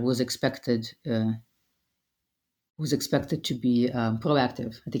manager was expected to be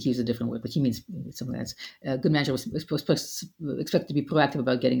proactive. I think he used a different word, but he means something else. Good manager was expected to be proactive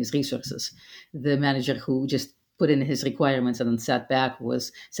about getting his resources. The manager who just put in his requirements and then sat back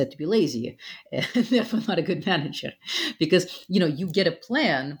was said to be lazy, and therefore not a good manager. Because, you get a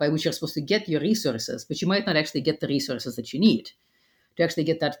plan by which you're supposed to get your resources, but you might not actually get the resources that you need. To actually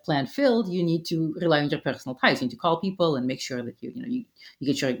get that plan filled, you need to rely on your personal ties. You need to call people and make sure that you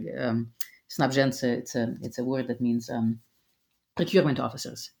get your snabzhenцы. It's a word that means procurement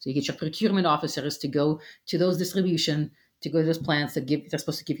officers. So you get your procurement officers to go to those distribution, to go to those plants they're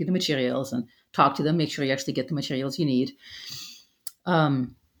supposed to give you the materials, and talk to them, make sure you actually get the materials you need.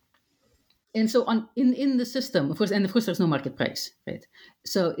 And so in the system, of course, there's no market price, right?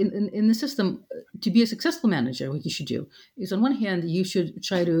 So in the system, to be a successful manager, what you should do is, on one hand, you should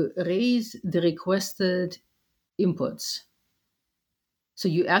try to raise the requested inputs. So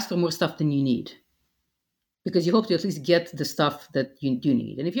you ask for more stuff than you need, because you hope to at least get the stuff that you do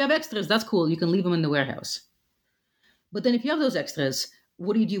need. And if you have extras, that's cool. You can leave them in the warehouse. But then if you have those extras,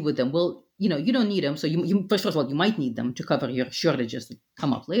 what do you do with them? Well, you don't need them. So you first of all, you might need them to cover your shortages that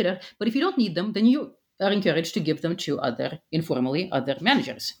come up later. But if you don't need them, then you are encouraged to give them to other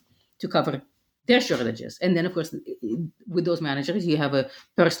managers to cover their shortages. And then, of course, with those managers, you have a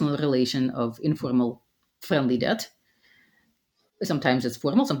personal relation of informal friendly debt. Sometimes it's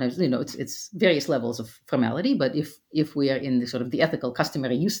formal, sometimes, it's various levels of formality. But if we are in the sort of the ethical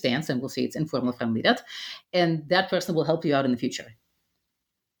customary use stance, then we'll say it's informal friendly debt. And that person will help you out in the future.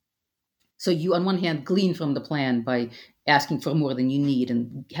 So you, on one hand, glean from the plan by asking for more than you need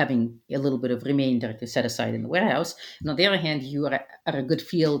and having a little bit of remainder to set aside in the warehouse. And on the other hand, you are a good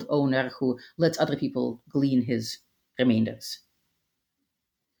field owner who lets other people glean his remainders.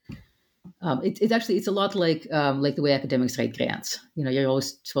 It's a lot like the way academics write grants. You're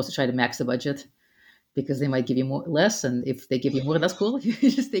always supposed to try to max the budget, because they might give you less, and if they give you more, that's cool. You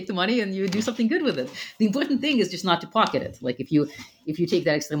just take the money and you do something good with it. The important thing is just not to pocket it. Like if you take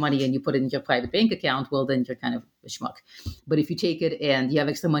that extra money and you put it in your private bank account, well, then you're kind of a schmuck. But if you take it and you have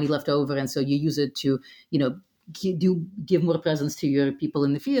extra money left over, and so you use it to, give more presents to your people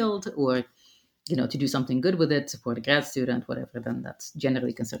in the field, or, to do something good with it, support a grad student, whatever, then that's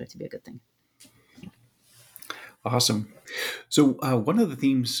generally considered to be a good thing. Awesome. So one of the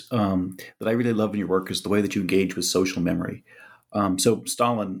themes that I really love in your work is the way that you engage with social memory. So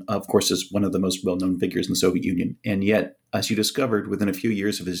Stalin, of course, is one of the most well-known figures in the Soviet Union, and yet as you discovered, within a few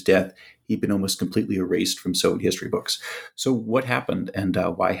years of his death, he'd been almost completely erased from Soviet history books. So what happened, and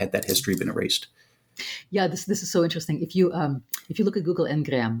why had that history been erased? Yeah, this is so interesting. If you look at Google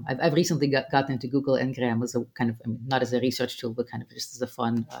Ngram, I've recently gotten into Google Ngram as a kind of, I mean, not as a research tool, but kind of just as a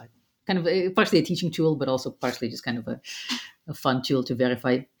fun kind of partially a teaching tool, but also partially just kind of a fun tool to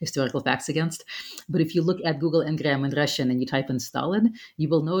verify historical facts against. But if you look at Google Ngram in Russian and you type in Stalin, you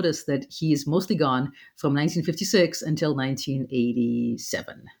will notice that he is mostly gone from 1956 until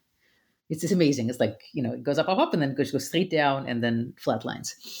 1987. It's just amazing. It's like, it goes up, and then it goes straight down and then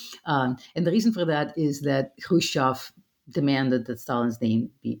flatlines. And the reason for that is that Khrushchev demanded that Stalin's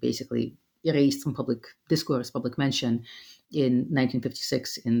name be basically erased from public discourse, public mention in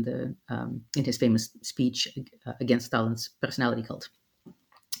 1956 in his famous speech against Stalin's personality cult.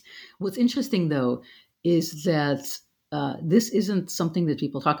 What's interesting, though, is that this isn't something that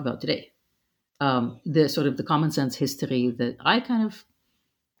people talk about today. The sort of the common sense history that I kind of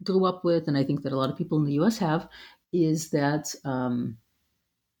grew up with, and I think that a lot of people in the U.S. have, is that Stalin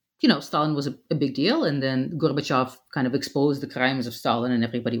was a big deal, and then Gorbachev kind of exposed the crimes of Stalin, and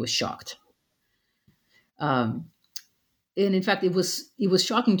everybody was shocked. And in fact, it was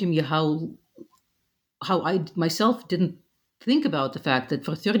shocking to me how I myself didn't think about the fact that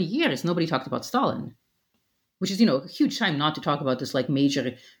for 30 years nobody talked about Stalin, which is a huge time not to talk about this like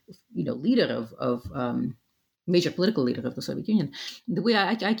major leader of major political leader of the Soviet Union. The way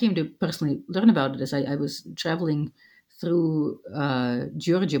I came to personally learn about it is I was traveling through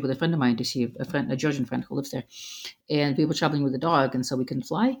Georgia with a friend of mine to see a Georgian friend who lives there. And we were traveling with a dog, and so we couldn't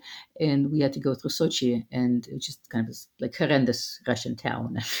fly. And we had to go through Sochi, and it was just kind of this like horrendous Russian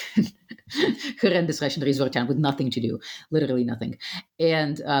town, horrendous Russian resort town with nothing to do, literally nothing.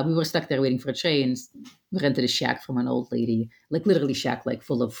 And we were stuck there waiting for a train. We rented a shack from an old lady, like literally shack, like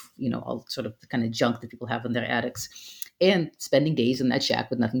full of, all sort of the kind of junk that people have in their attics. And spending days in that shack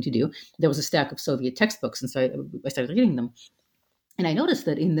with nothing to do. There was a stack of Soviet textbooks, and so I started reading them. And I noticed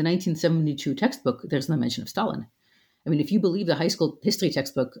that in the 1972 textbook, there's no mention of Stalin. I mean, if you believe the high school history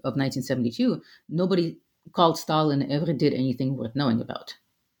textbook of 1972, nobody called Stalin ever did anything worth knowing about,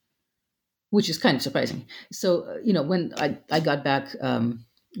 which is kind of surprising. So, when I got back,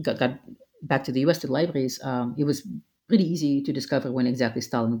 got back to the U.S. to the libraries, it was pretty easy to discover when exactly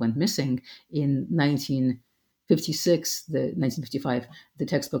Stalin went missing. In 1956, 1955, the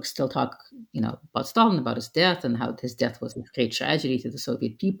textbooks still talk, about Stalin, about his death, and how his death was a great tragedy to the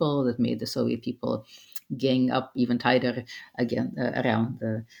Soviet people that made the Soviet people gang up even tighter again around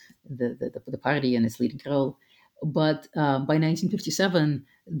the party and its leading role. But by 1957,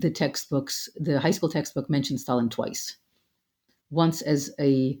 the high school textbook mentioned Stalin twice. Once as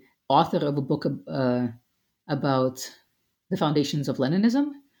a author of a book about the foundations of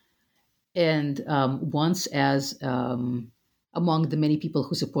Leninism, and once as among the many people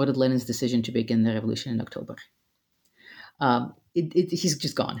who supported Lenin's decision to begin the revolution in October. He's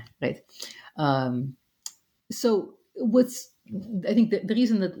just gone, right? So I think the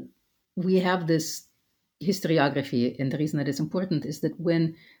reason that we have this historiography and the reason that it's important is that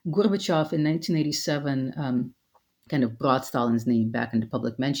when Gorbachev in 1987 kind of brought Stalin's name back into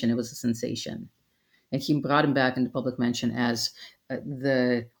public mention, it was a sensation. And he brought him back into public mention as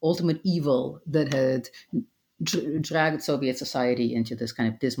the ultimate evil that had dragged Soviet society into this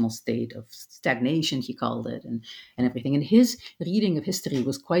kind of dismal state of stagnation, he called it, and everything. And his reading of history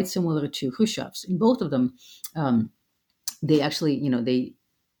was quite similar to Khrushchev's. In both of them, they actually,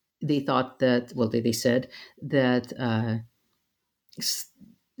 they thought that, well, they said that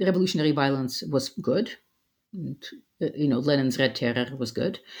revolutionary violence was good. And, Lenin's Red Terror was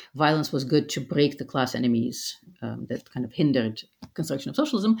good. Violence was good to break the class enemies that kind of hindered construction of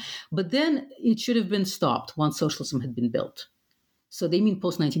socialism. But then it should have been stopped once socialism had been built. So they mean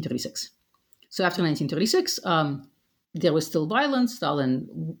post-1936. So after 1936, there was still violence.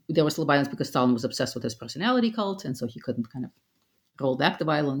 There was still violence because Stalin was obsessed with his personality cult, and so he couldn't kind of roll back the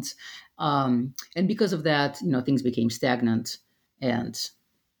violence. And because of that, things became stagnant, and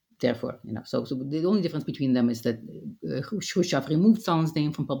therefore, so the only difference between them is that Khrushchev removed Stalin's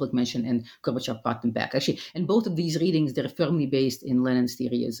name from public mention and Gorbachev brought them back. Actually, in both of these readings, they're firmly based in Lenin's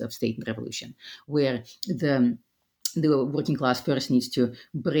theories of state and revolution, where the working class first needs to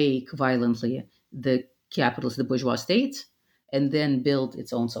break violently the capitalist, the bourgeois state, and then build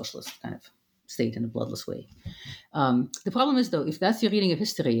its own socialist kind of state in a bloodless way. The problem is, though, if that's your reading of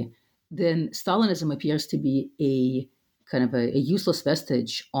history, then Stalinism appears to be a kind of a useless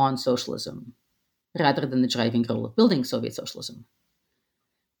vestige on socialism, rather than the driving role of building Soviet socialism.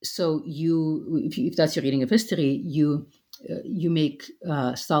 So if that's your reading of history, you make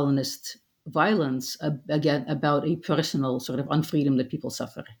Stalinist violence, again, about a personal sort of unfreedom that people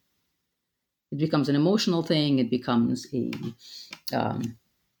suffer. It becomes an emotional thing. It becomes a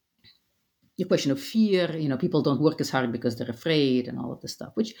question of fear. People don't work as hard because they're afraid and all of this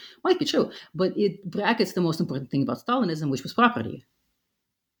stuff, which might be true, but it brackets the most important thing about Stalinism, which was property,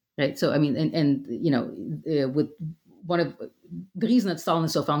 right? So, I mean, with one of the reason that Stalin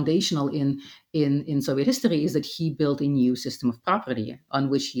is so foundational in Soviet history is that he built a new system of property on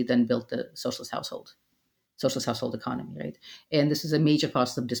which he then built the socialist household economy, right? And this is a major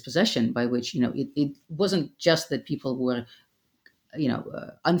process of dispossession by which, it wasn't just that people were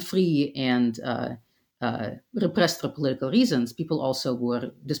unfree and repressed for political reasons. People also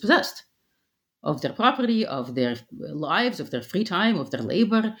were dispossessed of their property, of their lives, of their free time, of their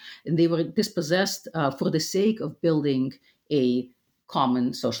labor, and they were dispossessed for the sake of building a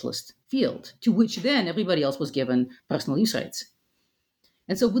common socialist field, to which then everybody else was given personal use rights.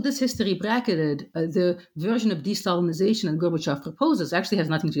 And so with this history bracketed, the version of de-Stalinization that Gorbachev proposes actually has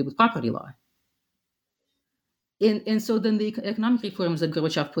nothing to do with property law. And so then the economic reforms that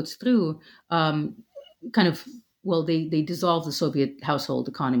Gorbachev puts through they dissolved the Soviet household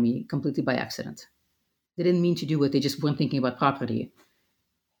economy completely by accident. They didn't mean to do it. They just weren't thinking about property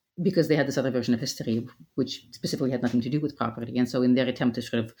because they had this other version of history, which specifically had nothing to do with property. And so in their attempt to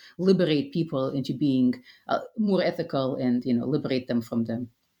sort of liberate people into being more ethical and, liberate them from the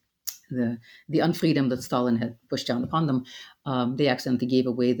unfreedom that Stalin had pushed down upon them, they accidentally gave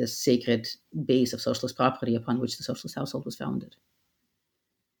away the sacred base of socialist property upon which the socialist household was founded.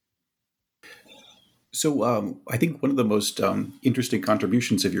 So I think one of the most interesting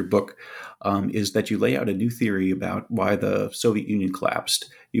contributions of your book is that you lay out a new theory about why the Soviet Union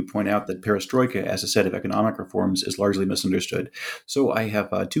collapsed. You point out that perestroika as a set of economic reforms is largely misunderstood. So I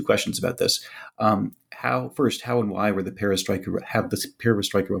have two questions about this. How and why have the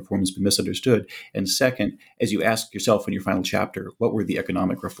perestroika reforms been misunderstood? And second, as you ask yourself in your final chapter, what were the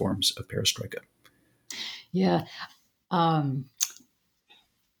economic reforms of perestroika? Yeah.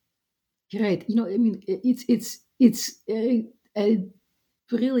 You're right. It's a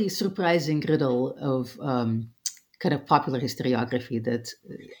really surprising riddle of kind of popular historiography that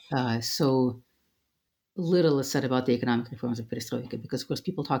so little is said about the economic reforms of perestroika, because of course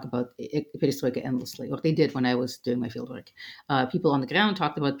people talk about perestroika endlessly, or they did when I was doing my fieldwork. People on the ground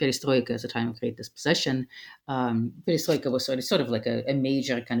talked about perestroika as a time of great dispossession. Perestroika was sort of like a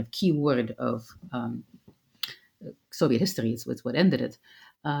major kind of key word of Soviet history. It's what ended it.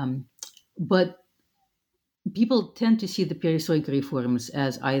 But people tend to see the perestroika reforms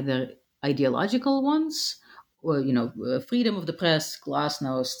as either ideological ones, or freedom of the press,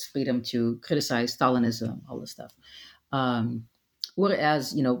 glasnost, freedom to criticize Stalinism, all this stuff, or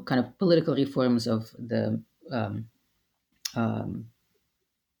as kind of political reforms of the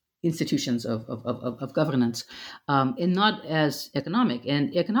institutions of governance, and not as economic.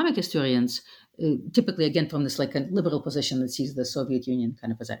 And economic historians, typically, again, from this like a liberal position that sees the Soviet Union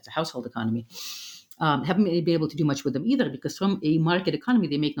kind of as a household economy, haven't been able to do much with them either, because from a market economy,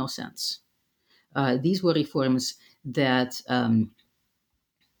 they make no sense. These were reforms that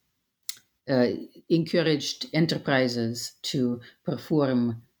encouraged enterprises to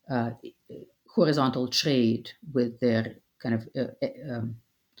perform horizontal trade with their kind of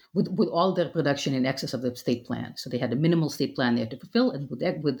with all their production in excess of the state plan. So they had a minimal state plan they had to fulfill, and with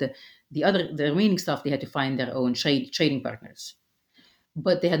the remaining stuff, they had to find their own trading partners.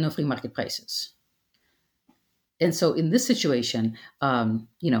 But they had no free market prices. And so in this situation,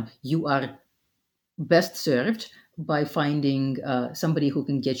 you are best served by finding somebody who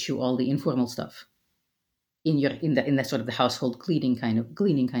can get you all the informal stuff in that sort of the household cleaning kind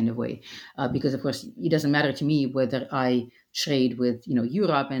of way, because of course it doesn't matter to me whether I trade with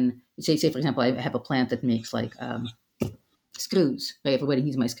Europe and say for example I have a plant that makes like screws, right? Everybody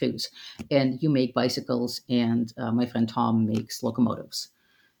needs my screws, and you make bicycles, and my friend Tom makes locomotives.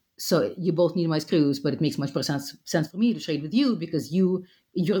 So you both need my screws, but it makes much more sense for me to trade with you, because you're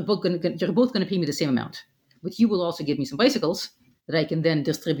both going to pay me the same amount, but you will also give me some bicycles that I can then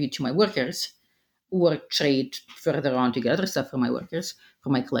distribute to my workers, or trade further on to get other stuff for my workers, for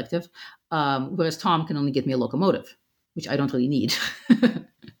my collective. Whereas Tom can only get me a locomotive, which I don't really need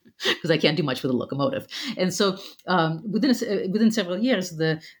because I can't do much with a locomotive. And so within several years,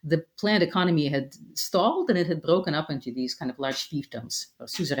 the planned economy had stalled, and it had broken up into these kind of large fiefdoms or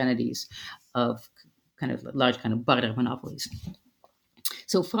suzerainities of kind of large kind of barter monopolies.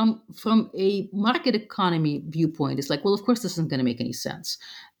 So from a market economy viewpoint, it's like, well, of course, this isn't going to make any sense.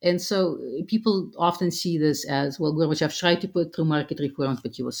 And so people often see this as, well, Gorbachev tried to put through market reforms,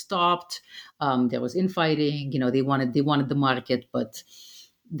 but he was stopped. There was infighting. They wanted the market, but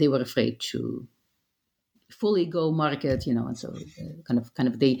they were afraid to fully go market, and so kind of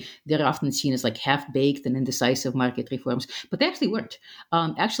they're often seen as like half-baked and indecisive market reforms, but they actually weren't.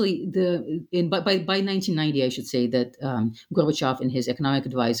 Actually, by 1990, I should say that Gorbachev and his economic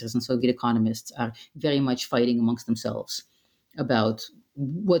advisors and Soviet economists are very much fighting amongst themselves about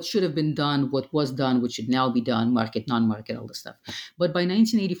what should have been done, what was done, what should now be done, market, non-market, all this stuff. But by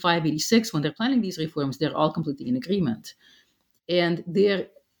 1985, 86, when they're planning these reforms, they're all completely in agreement. And their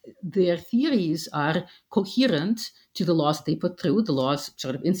theories are coherent to the laws that they put through. The laws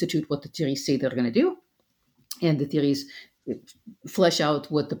sort of institute what the theories say they're going to do, and the theories flesh out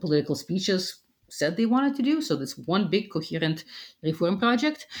what the political speeches said they wanted to do. So that's one big coherent reform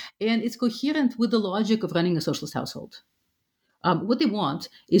project, and it's coherent with the logic of running a socialist household. What they want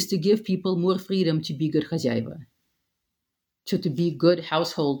is to give people more freedom to be good хозяева, to be good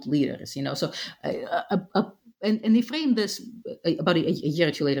household leaders. So and they framed this about a year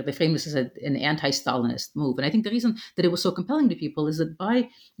or two later. They framed this as an anti-Stalinist move, and I think the reason that it was so compelling to people is that by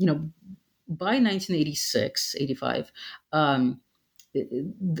 1986, 85,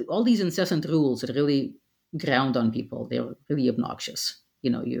 all these incessant rules that really ground on people, they were really obnoxious.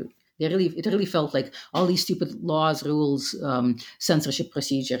 It really felt like all these stupid laws, rules, censorship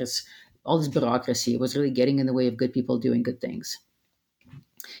procedures, all this bureaucracy was really getting in the way of good people doing good things.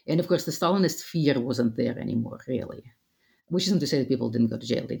 And of course, the Stalinist fear wasn't there anymore, really. Which isn't to say that people didn't go to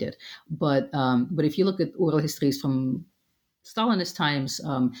jail; they did. But if you look at oral histories from Stalinist times,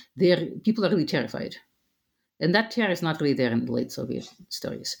 people are really terrified, and that terror is not really there in the late Soviet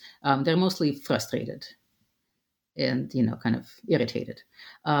stories. They're mostly frustrated and kind of irritated.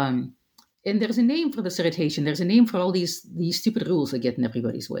 And there's a name for this irritation. There's a name for all these stupid rules that get in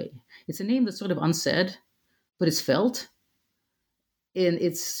everybody's way. It's a name that's sort of unsaid, but it's felt. And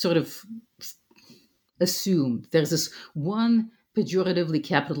it's sort of assumed. There's this one pejoratively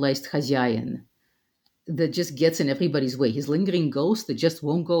capitalized хозяин that just gets in everybody's way. His lingering ghost that just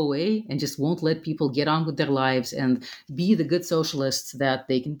won't go away and just won't let people get on with their lives and be the good socialists that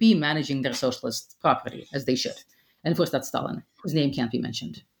they can be, managing their socialist property as they should. And of course, that's Stalin, whose name can't be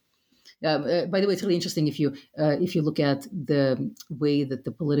mentioned. By the way, it's really interesting if you look at the way that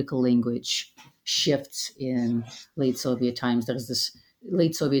the political language shifts in late Soviet times. There's this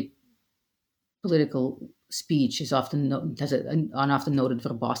late Soviet political speech has often noted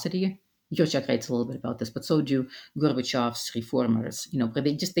verbosity. Yurchak writes a little bit about this, but so do Gorbachev's reformers. But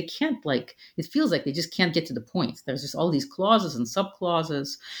they can't, it feels like they just can't get to the point. There's just all these clauses and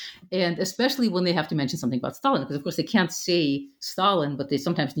subclauses, and especially when they have to mention something about Stalin, because of course they can't say Stalin, but they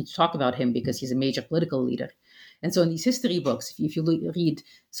sometimes need to talk about him because he's a major political leader. And so in these history books, if you read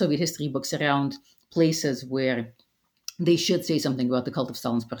Soviet history books around places where they should say something about the cult of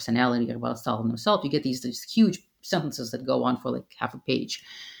Stalin's personality or about Stalin himself, you get these huge sentences that go on for like half a page,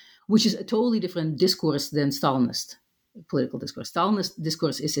 which is a totally different discourse than Stalinist political discourse. Stalinist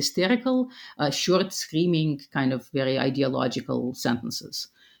discourse is hysterical, short, screaming, kind of very ideological sentences,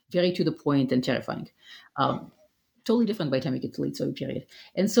 very to the point and terrifying. Totally different by the time you get to late Soviet period.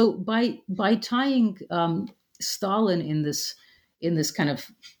 And so by tying Stalin in this kind of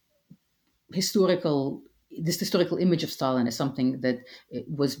historical image of Stalin as something that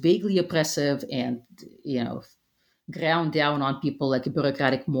was vaguely oppressive and ground down on people like a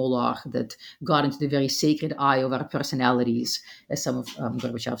bureaucratic moloch that got into the very sacred eye of our personalities, as some of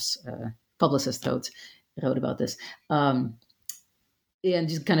Gorbachev's publicists wrote about this, and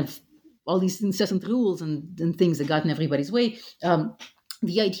just kind of all these incessant rules and things that got in everybody's way.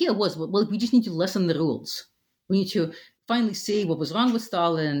 The idea was, well, we just need to lessen the rules. We need to finally say what was wrong with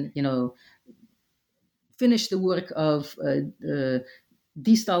Stalin, finish the work of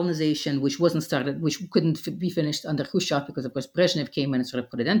de-Stalinization, which couldn't be finished under Khrushchev because, of course, Brezhnev came in and sort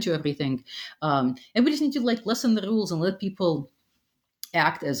of put an end to everything. And we just need to lessen the rules and let people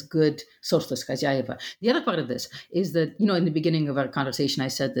act as good socialist хозяева. The other part of this is that, in the beginning of our conversation, I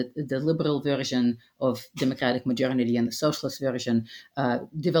said that the liberal version of democratic modernity and the socialist version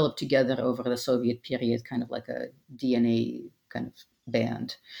developed together over the Soviet period, kind of like a DNA kind of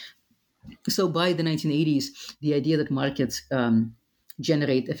band. So by the 1980s, the idea that markets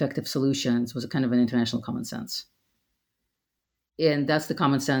generate effective solutions was a kind of an international common sense. And that's the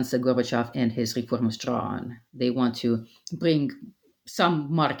common sense that Gorbachev and his reformers draw on. They want to bring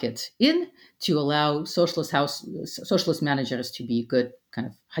some market in to allow socialist managers to be good kind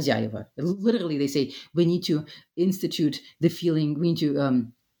of хозяева. Literally, they say we need to institute the feeling, we need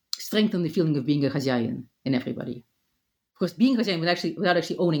to strengthen the feeling of being a хозяин in everybody. Of course, being хозяин without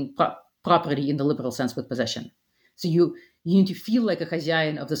actually owning property in the liberal sense with possession. So you need to feel like a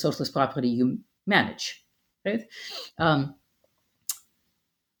хозяин of the socialist property you manage, right?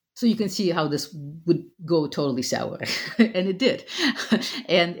 So you can see how this would go totally sour, and it did.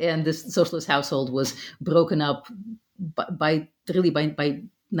 And this socialist household was broken up by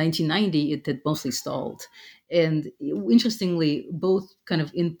 1990. It had mostly stalled, and interestingly, both kind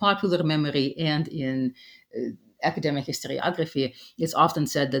of in popular memory and in academic historiography, it's often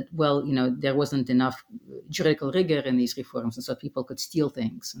said that, well, there wasn't enough juridical rigor in these reforms, and so people could steal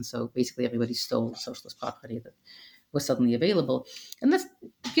things, and so basically everybody stole socialist property that was suddenly available. And that's,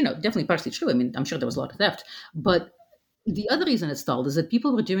 definitely partially true. I mean, I'm sure there was a lot of theft. But the other reason it stalled is that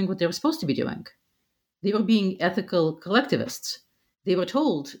people were doing what they were supposed to be doing. They were being ethical collectivists. They were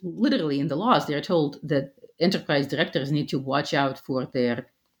told, literally in the laws, they are told that enterprise directors need to watch out for their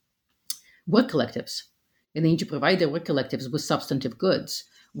work collectives. And they need to provide their work collectives with substantive goods,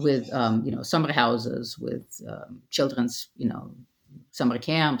 with, summer houses, with children's, summer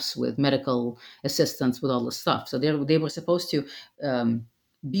camps, with medical assistance, with all this stuff. So they were supposed to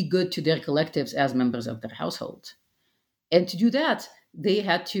be good to their collectives as members of their household. And to do that, they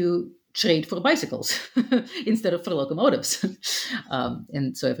had to trade for bicycles instead of for locomotives.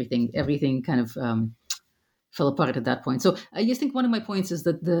 And so everything kind of fell apart at that point. So I just think one of my points is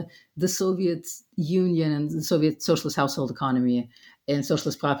that the Soviet Union and the Soviet socialist household economy and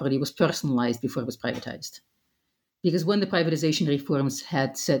socialist property was personalized before it was privatized. Because when the privatization reforms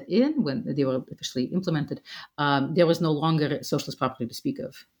had set in, when they were officially implemented, there was no longer socialist property to speak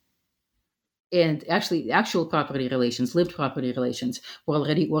of. And actually, actual property relations, lived property relations, were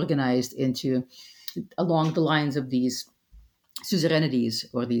already organized along the lines of these suzerainities,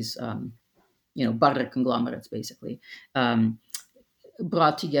 or these, barter conglomerates, basically,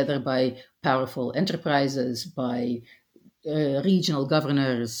 brought together by powerful enterprises, by regional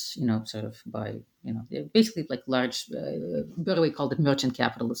governors, sort of by, basically like large, Burway called it merchant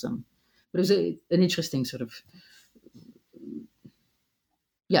capitalism. But it was an interesting sort of,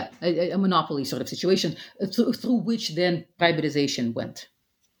 a monopoly sort of situation through which then privatization went.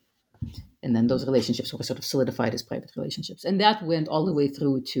 And then those relationships were sort of solidified as private relationships. And that went all the way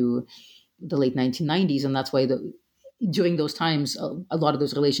through to the late 1990s. And that's why during those times, a lot of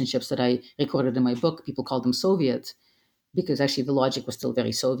those relationships that I recorded in my book, people called them Soviet, because actually the logic was still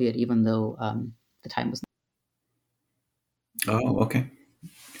very Soviet, even though the time was. Oh, okay.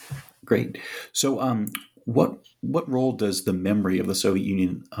 Great. So what role does the memory of the Soviet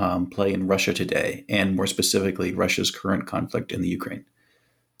Union play in Russia today, and more specifically, Russia's current conflict in the Ukraine?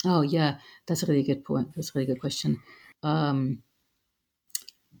 Oh, yeah, that's a really good point. That's a really good question. I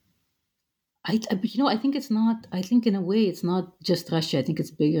think it's not. I think in a way it's not just Russia. I think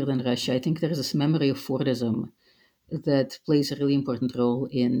it's bigger than Russia. I think there is this memory of Fordism that plays a really important role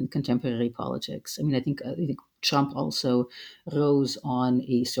in contemporary politics. I mean, I think Trump also rose on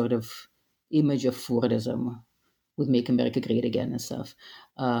a sort of image of Fordism, with "Make America Great Again" and stuff.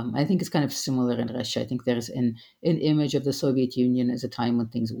 I think it's kind of similar in Russia. I think there's an image of the Soviet Union as a time when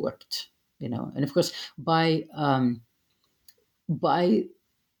things worked, and of course by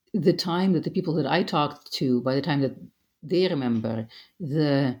the time that the people that I talked to, by the time that they remember,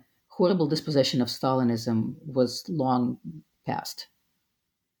 the horrible dispossession of Stalinism was long past.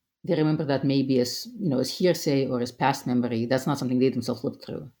 They remember that maybe as hearsay or as past memory. That's not something they themselves lived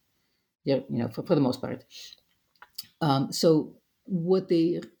through. For the most part. So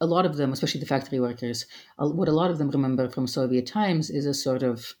a lot of them, especially the factory workers, what a lot of them remember from Soviet times is a sort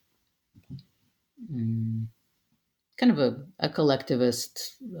of kind of a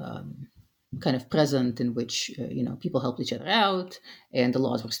collectivist kind of present in which people helped each other out, and the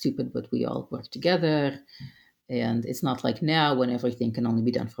laws were stupid, but we all worked together. And it's not like now when everything can only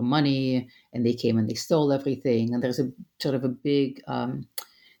be done for money, and they came and they stole everything. And there's a sort of a big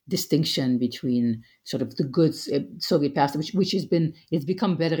distinction between sort of the good Soviet past, which it's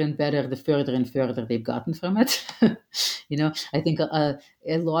become better and better the further and further they've gotten from it. I think a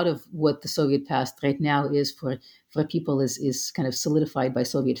lot of what the Soviet past right now is for people is kind of solidified by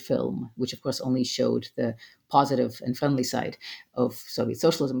Soviet film, which of course only showed the positive and friendly side of Soviet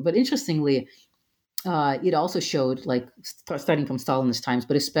socialism. But interestingly, it also showed, like starting from Stalinist times,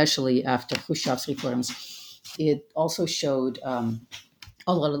 but especially after Khrushchev's reforms, it also showed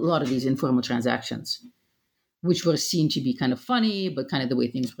a lot of these informal transactions, which were seen to be kind of funny, but kind of the way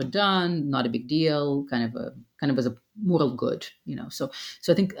things were done, not a big deal, kind of as a moral good, So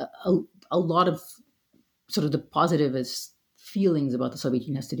I think a lot of sort of the positivist feelings about the Soviet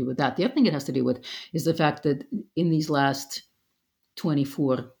Union has to do with that. The other thing it has to do with is the fact that in these last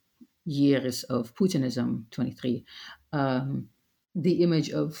 24 years of Putinism, 23, the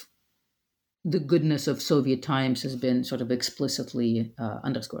image of the goodness of Soviet times has been sort of explicitly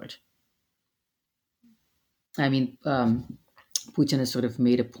underscored. I mean, Putin has sort of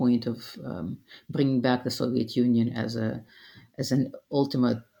made a point of bringing back the Soviet Union as an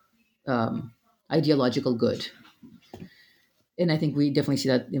ultimate ideological good. And I think we definitely see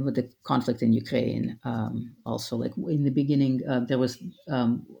that with the conflict in Ukraine. Also, like in the beginning, there was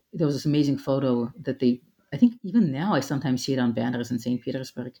this amazing photo that I think even now I sometimes see it on banners in St.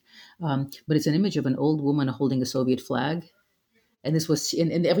 Petersburg, but it's an image of an old woman holding a Soviet flag. And this was,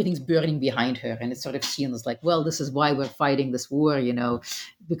 and everything's burning behind her, and it's sort of seen as like, well, this is why we're fighting this war,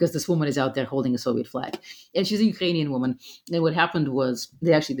 because this woman is out there holding a Soviet flag, and she's a Ukrainian woman. And what happened was,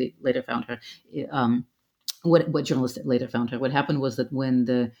 they later found her. What journalists later found her. What happened was that when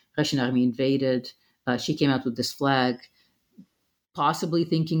the Russian army invaded, she came out with this flag, possibly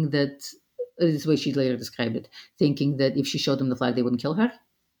thinking that, this is the way she later described it, thinking that if she showed them the flag, they wouldn't kill her.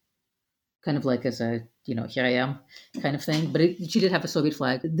 Kind of like as a, here I am kind of thing. But she did have a Soviet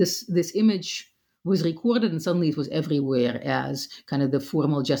flag. This image was recorded, and suddenly it was everywhere as kind of the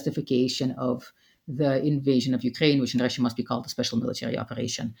formal justification of the invasion of Ukraine, which in Russia must be called a special military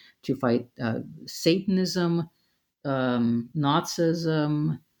operation to fight Satanism,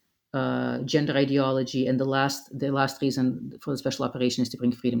 Nazism, gender ideology, and the last reason for the special operation is to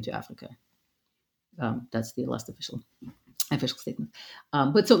bring freedom to Africa. That's the last official statement.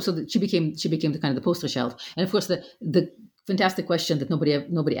 But so she became the kind of the poster child. And of course, the fantastic question that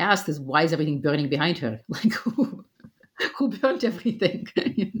nobody asked is, why is everything burning behind her? Like who burned everything?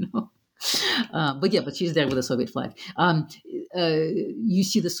 But she's there with a Soviet flag. You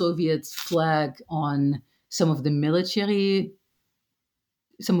see the Soviet flag on some of the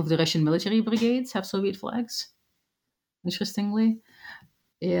Russian military brigades have Soviet flags, interestingly.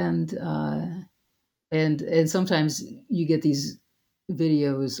 And sometimes you get these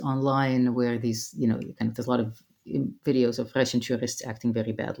videos online where there's a lot of videos of Russian tourists acting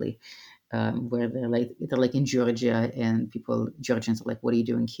very badly, where they're like in Georgia, and Georgians are like, "What are you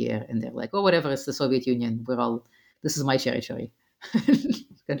doing here?" And they're like, "Oh, whatever. It's the Soviet Union. This is my territory." Kind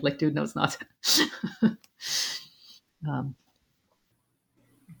of like, dude, no, it's not.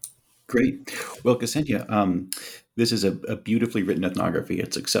 Great. Well, Xenia, this is a beautifully written ethnography.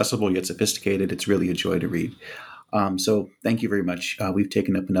 It's accessible yet sophisticated. It's really a joy to read. So thank you very much. We've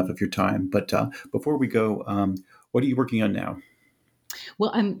taken up enough of your time. But before we go, what are you working on now?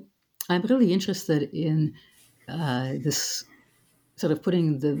 Well, I'm really interested in this sort of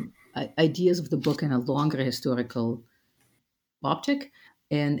putting the ideas of the book in a longer historical optic,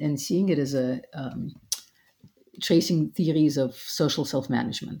 and seeing it as a tracing theories of social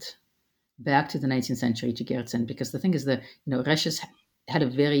self-management back to the 19th century, to Gertsen, because the thing is that Russia's had a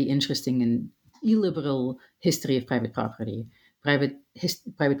very interesting and illiberal history of private property. Private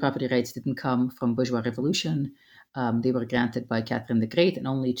property rights didn't come from bourgeois revolution. They were granted by Catherine the Great, and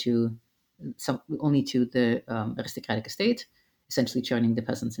only to the aristocratic estate, essentially turning the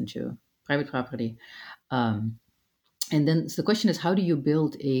peasants into private property. And then the question is, how do you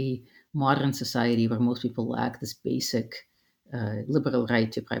build a modern society where most people lack this basic liberal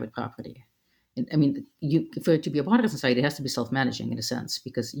right to private property? And I mean, for it to be a modern society, it has to be self-managing in a sense,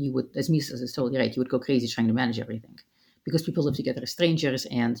 because you would, as Mises is totally right, you would go crazy trying to manage everything, because people live together as strangers,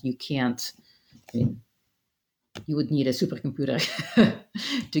 and you can't. I mean, you would need a supercomputer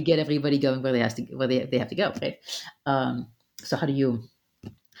to get everybody going where they have to go, right? So how do you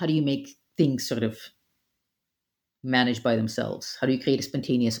make things sort of managed by themselves? How do you create a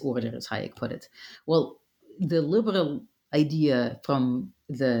spontaneous order, as Hayek put it? Well, the liberal idea from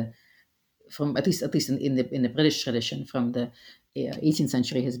at least in the British tradition from the 18th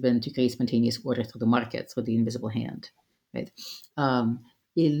century has been to create spontaneous order through the market, through the invisible hand, right?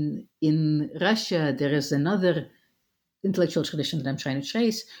 In Russia, there is another intellectual tradition that I'm trying to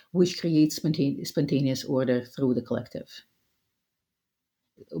trace, which creates spontaneous order through the collective,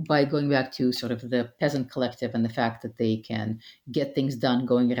 by going back to sort of the peasant collective and the fact that they can get things done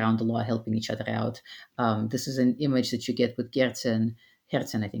going around the law, helping each other out. This is an image that you get with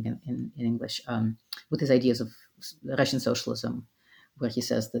Herzen, I think in English, with his ideas of Russian socialism, where he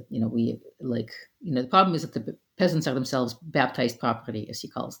says that, the problem is that the peasants are themselves baptized property, as he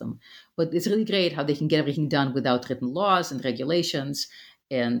calls them. But it's really great how they can get everything done without written laws and regulations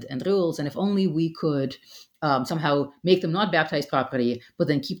and rules. And if only we could somehow make them not baptized property, but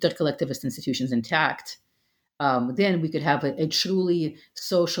then keep their collectivist institutions intact, then we could have a truly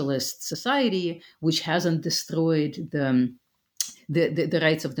socialist society, which hasn't destroyed the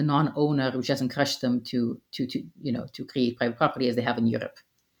rights of the non-owner, which hasn't crushed them to create private property as they have in Europe.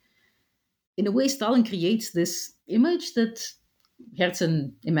 In a way, Stalin creates this image that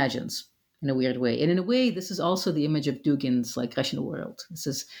Herzen imagines in a weird way. And in a way, this is also the image of Dugin's Russian world. This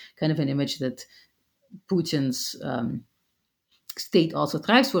is kind of an image that Putin's state also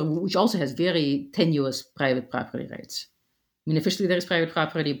thrives for, which also has very tenuous private property rights. I mean, officially there's private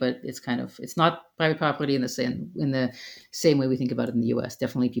property, but it's not private property in the same way we think about it in the U.S.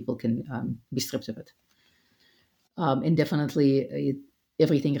 Definitely, people can be stripped of it, and definitely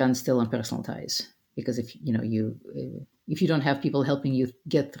everything runs still on personal ties, because if you don't have people helping you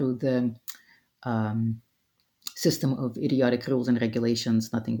get through the system of idiotic rules and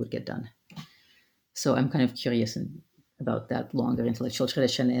regulations, nothing would get done. So I'm kind of curious about that longer intellectual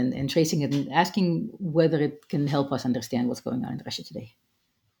tradition and tracing it and asking whether it can help us understand what's going on in Russia today.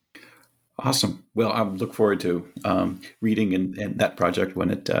 Awesome. Well, I look forward to reading and that project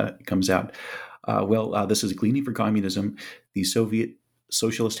when it comes out. This is Gleaning for Communism, the Soviet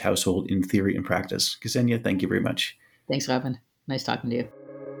Socialist Household in Theory and Practice. Xenia, thank you very much. Thanks, Robin. Nice talking to you.